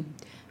like, you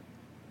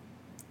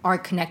are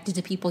connected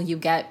to people, you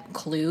get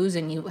clues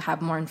and you have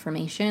more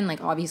information.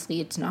 Like, obviously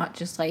it's not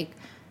just like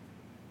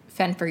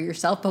fend for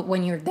yourself, but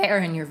when you're there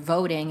and you're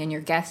voting and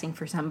you're guessing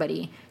for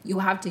somebody, you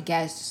have to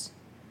guess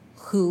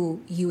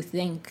who you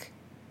think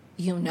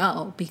you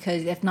know,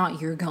 because if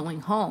not, you're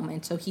going home.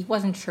 And so he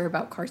wasn't sure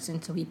about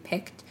Carson, so he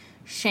picked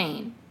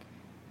Shane.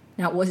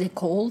 Now, was it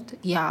cold?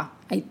 Yeah.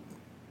 I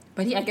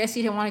guess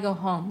he didn't want to go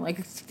home.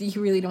 Like, he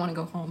really didn't want to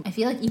go home. I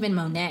feel like even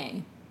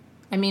Monet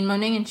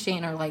and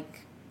Shane are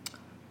like,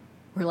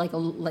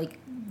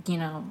 you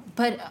know,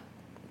 but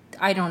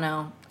I don't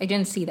know. I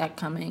didn't see that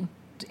coming.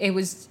 I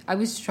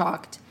was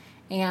shocked.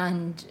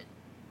 And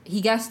he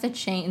guessed that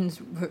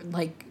Shane's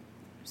like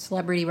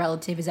celebrity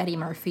relative is Eddie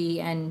Murphy,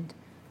 and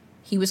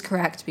he was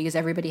correct because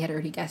everybody had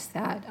already guessed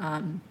that.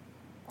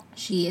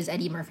 She is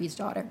Eddie Murphy's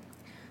daughter.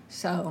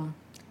 So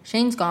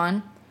Shane's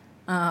gone.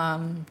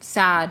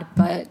 Sad,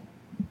 but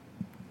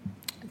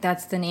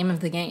that's the name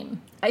of the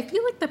game. I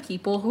feel like the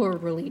people who are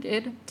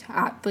related to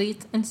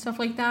athletes and stuff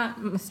like that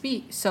must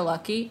be so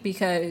lucky,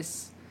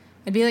 because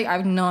I'd be like, I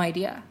have no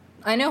idea.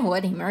 I know who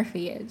Eddie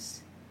Murphy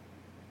is,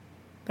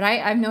 but I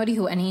have no idea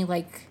who any,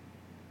 like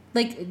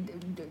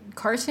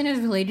Carson is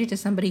related to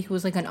somebody who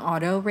was like an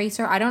auto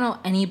racer. I don't know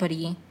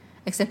anybody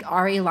except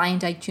Ari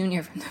Lyondike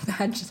Jr. from The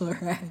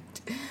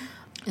Bachelorette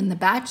and The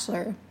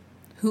Bachelor,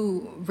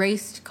 who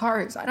raced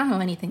cars. I don't know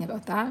anything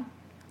about that.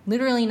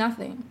 Literally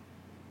nothing.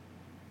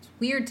 It's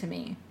weird to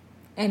me.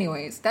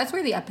 Anyways, that's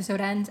where the episode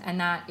ends,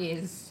 and that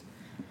is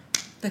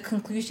the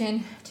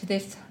conclusion to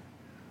this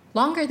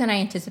longer than I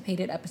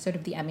anticipated episode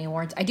of the Emmy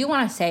Awards. I do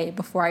want to say,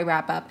 before I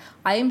wrap up,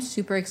 I am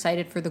super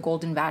excited for The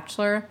Golden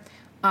Bachelor.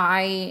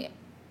 I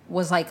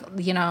was like,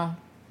 you know,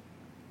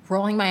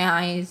 rolling my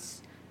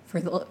eyes for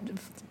the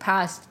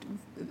past,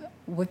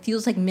 what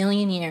feels like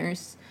million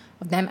years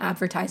of them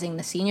advertising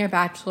the senior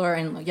bachelor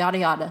and yada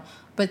yada.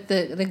 But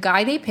the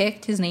guy they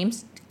picked, his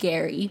name's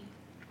Gary.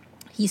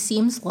 He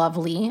seems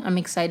lovely. I'm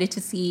excited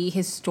to see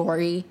his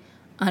story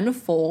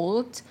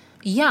unfold.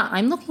 Yeah,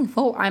 I'm looking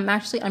forward.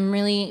 I'm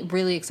really,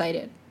 really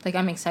excited. Like,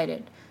 I'm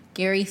excited.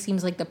 Gary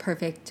seems like the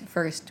perfect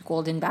first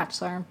Golden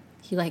Bachelor.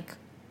 He like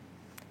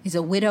is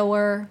a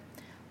widower.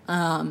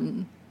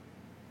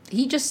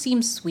 He just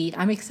seems sweet.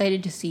 I'm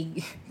excited to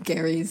see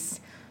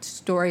Gary's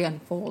story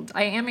unfold.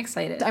 I am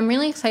excited. I'm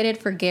really excited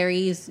for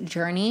Gary's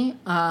journey.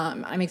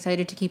 I'm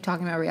excited to keep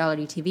talking about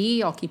reality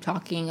TV. I'll keep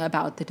talking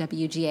about the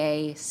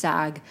WGA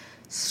SAG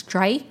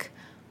strike.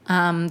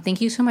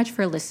 Thank you so much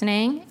for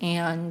listening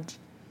and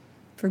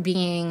for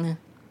being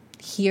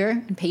here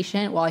and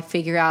patient while I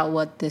figure out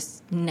what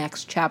this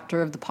next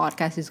chapter of the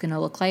podcast is going to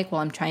look like,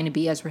 while I'm trying to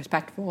be as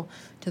respectful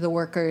to the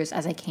workers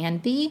as I can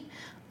be.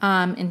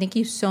 And thank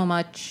you so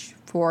much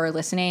for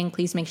listening.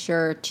 Please make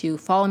sure to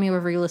follow me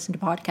wherever you listen to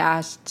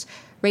podcasts,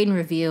 rate and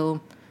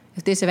review.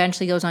 If this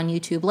eventually goes on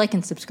YouTube, like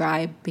and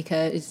subscribe,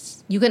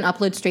 because you can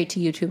upload straight to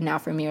YouTube now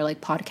from your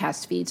like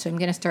podcast feed. So I'm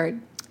going to start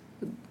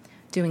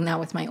doing that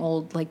with my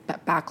old like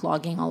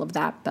backlogging, all of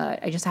that.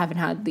 But I just haven't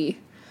had the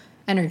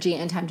energy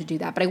and time to do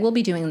that. But I will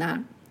be doing that.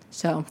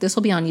 So this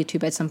will be on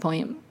YouTube at some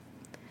point.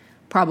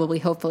 Probably,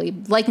 hopefully.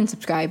 Like and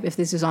subscribe if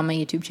this is on my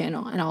YouTube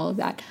channel and all of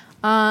that.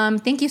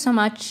 Thank you so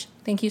much.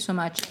 Thank you so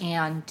much.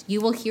 And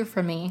you will hear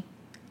from me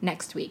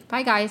next week.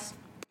 Bye, guys.